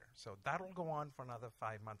right here. So that'll go on for another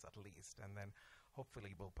 5 months at least, and then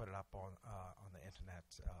hopefully we'll put it up on the internet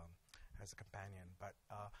as a companion. But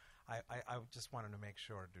I just wanted to make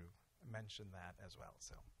sure to mention that as well.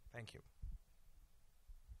 So thank you.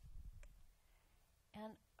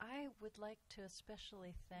 And I would like to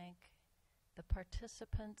especially thank the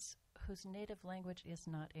participants whose native language is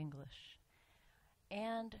not English,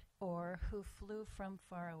 and or who flew from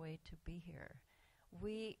far away to be here.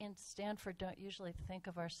 We in Stanford don't usually think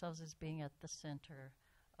of ourselves as being at the center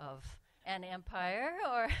of an empire,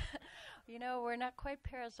 or we're not quite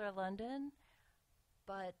Paris or London,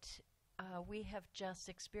 but we have just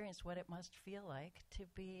experienced what it must feel like to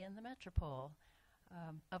be in the metropole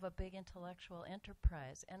of a big intellectual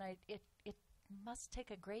enterprise. And it must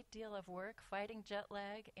take a great deal of work fighting jet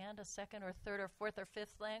lag and a second or third or fourth or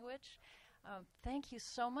fifth language. Thank you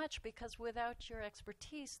so much, because without your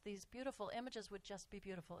expertise, these beautiful images would just be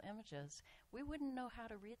beautiful images. We wouldn't know how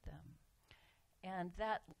to read them. And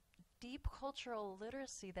that deep cultural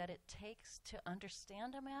literacy that it takes to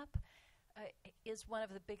understand a map is one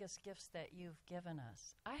of the biggest gifts that you've given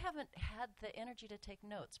us. I haven't had the energy to take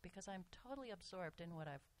notes because I'm totally absorbed in what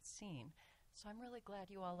I've seen. So I'm really glad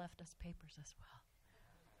you all left us papers as well.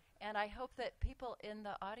 And I hope that people in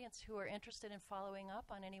the audience who are interested in following up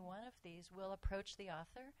on any one of these will approach the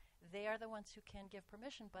author. They are the ones who can give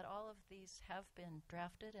permission, but all of these have been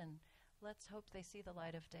drafted, and let's hope they see the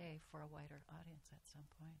light of day for a wider audience at some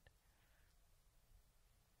point.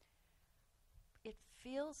 It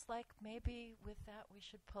feels like maybe with that we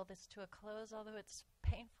should pull this to a close, although it's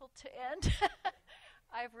painful to end.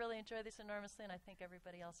 I've really enjoyed this enormously, and I think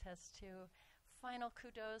everybody else has too. Final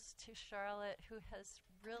kudos to Charlotte, who has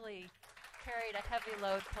really carried a heavy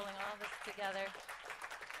load pulling all this together.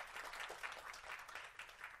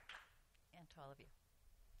 And to all of you.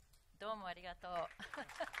 Domo arigatou.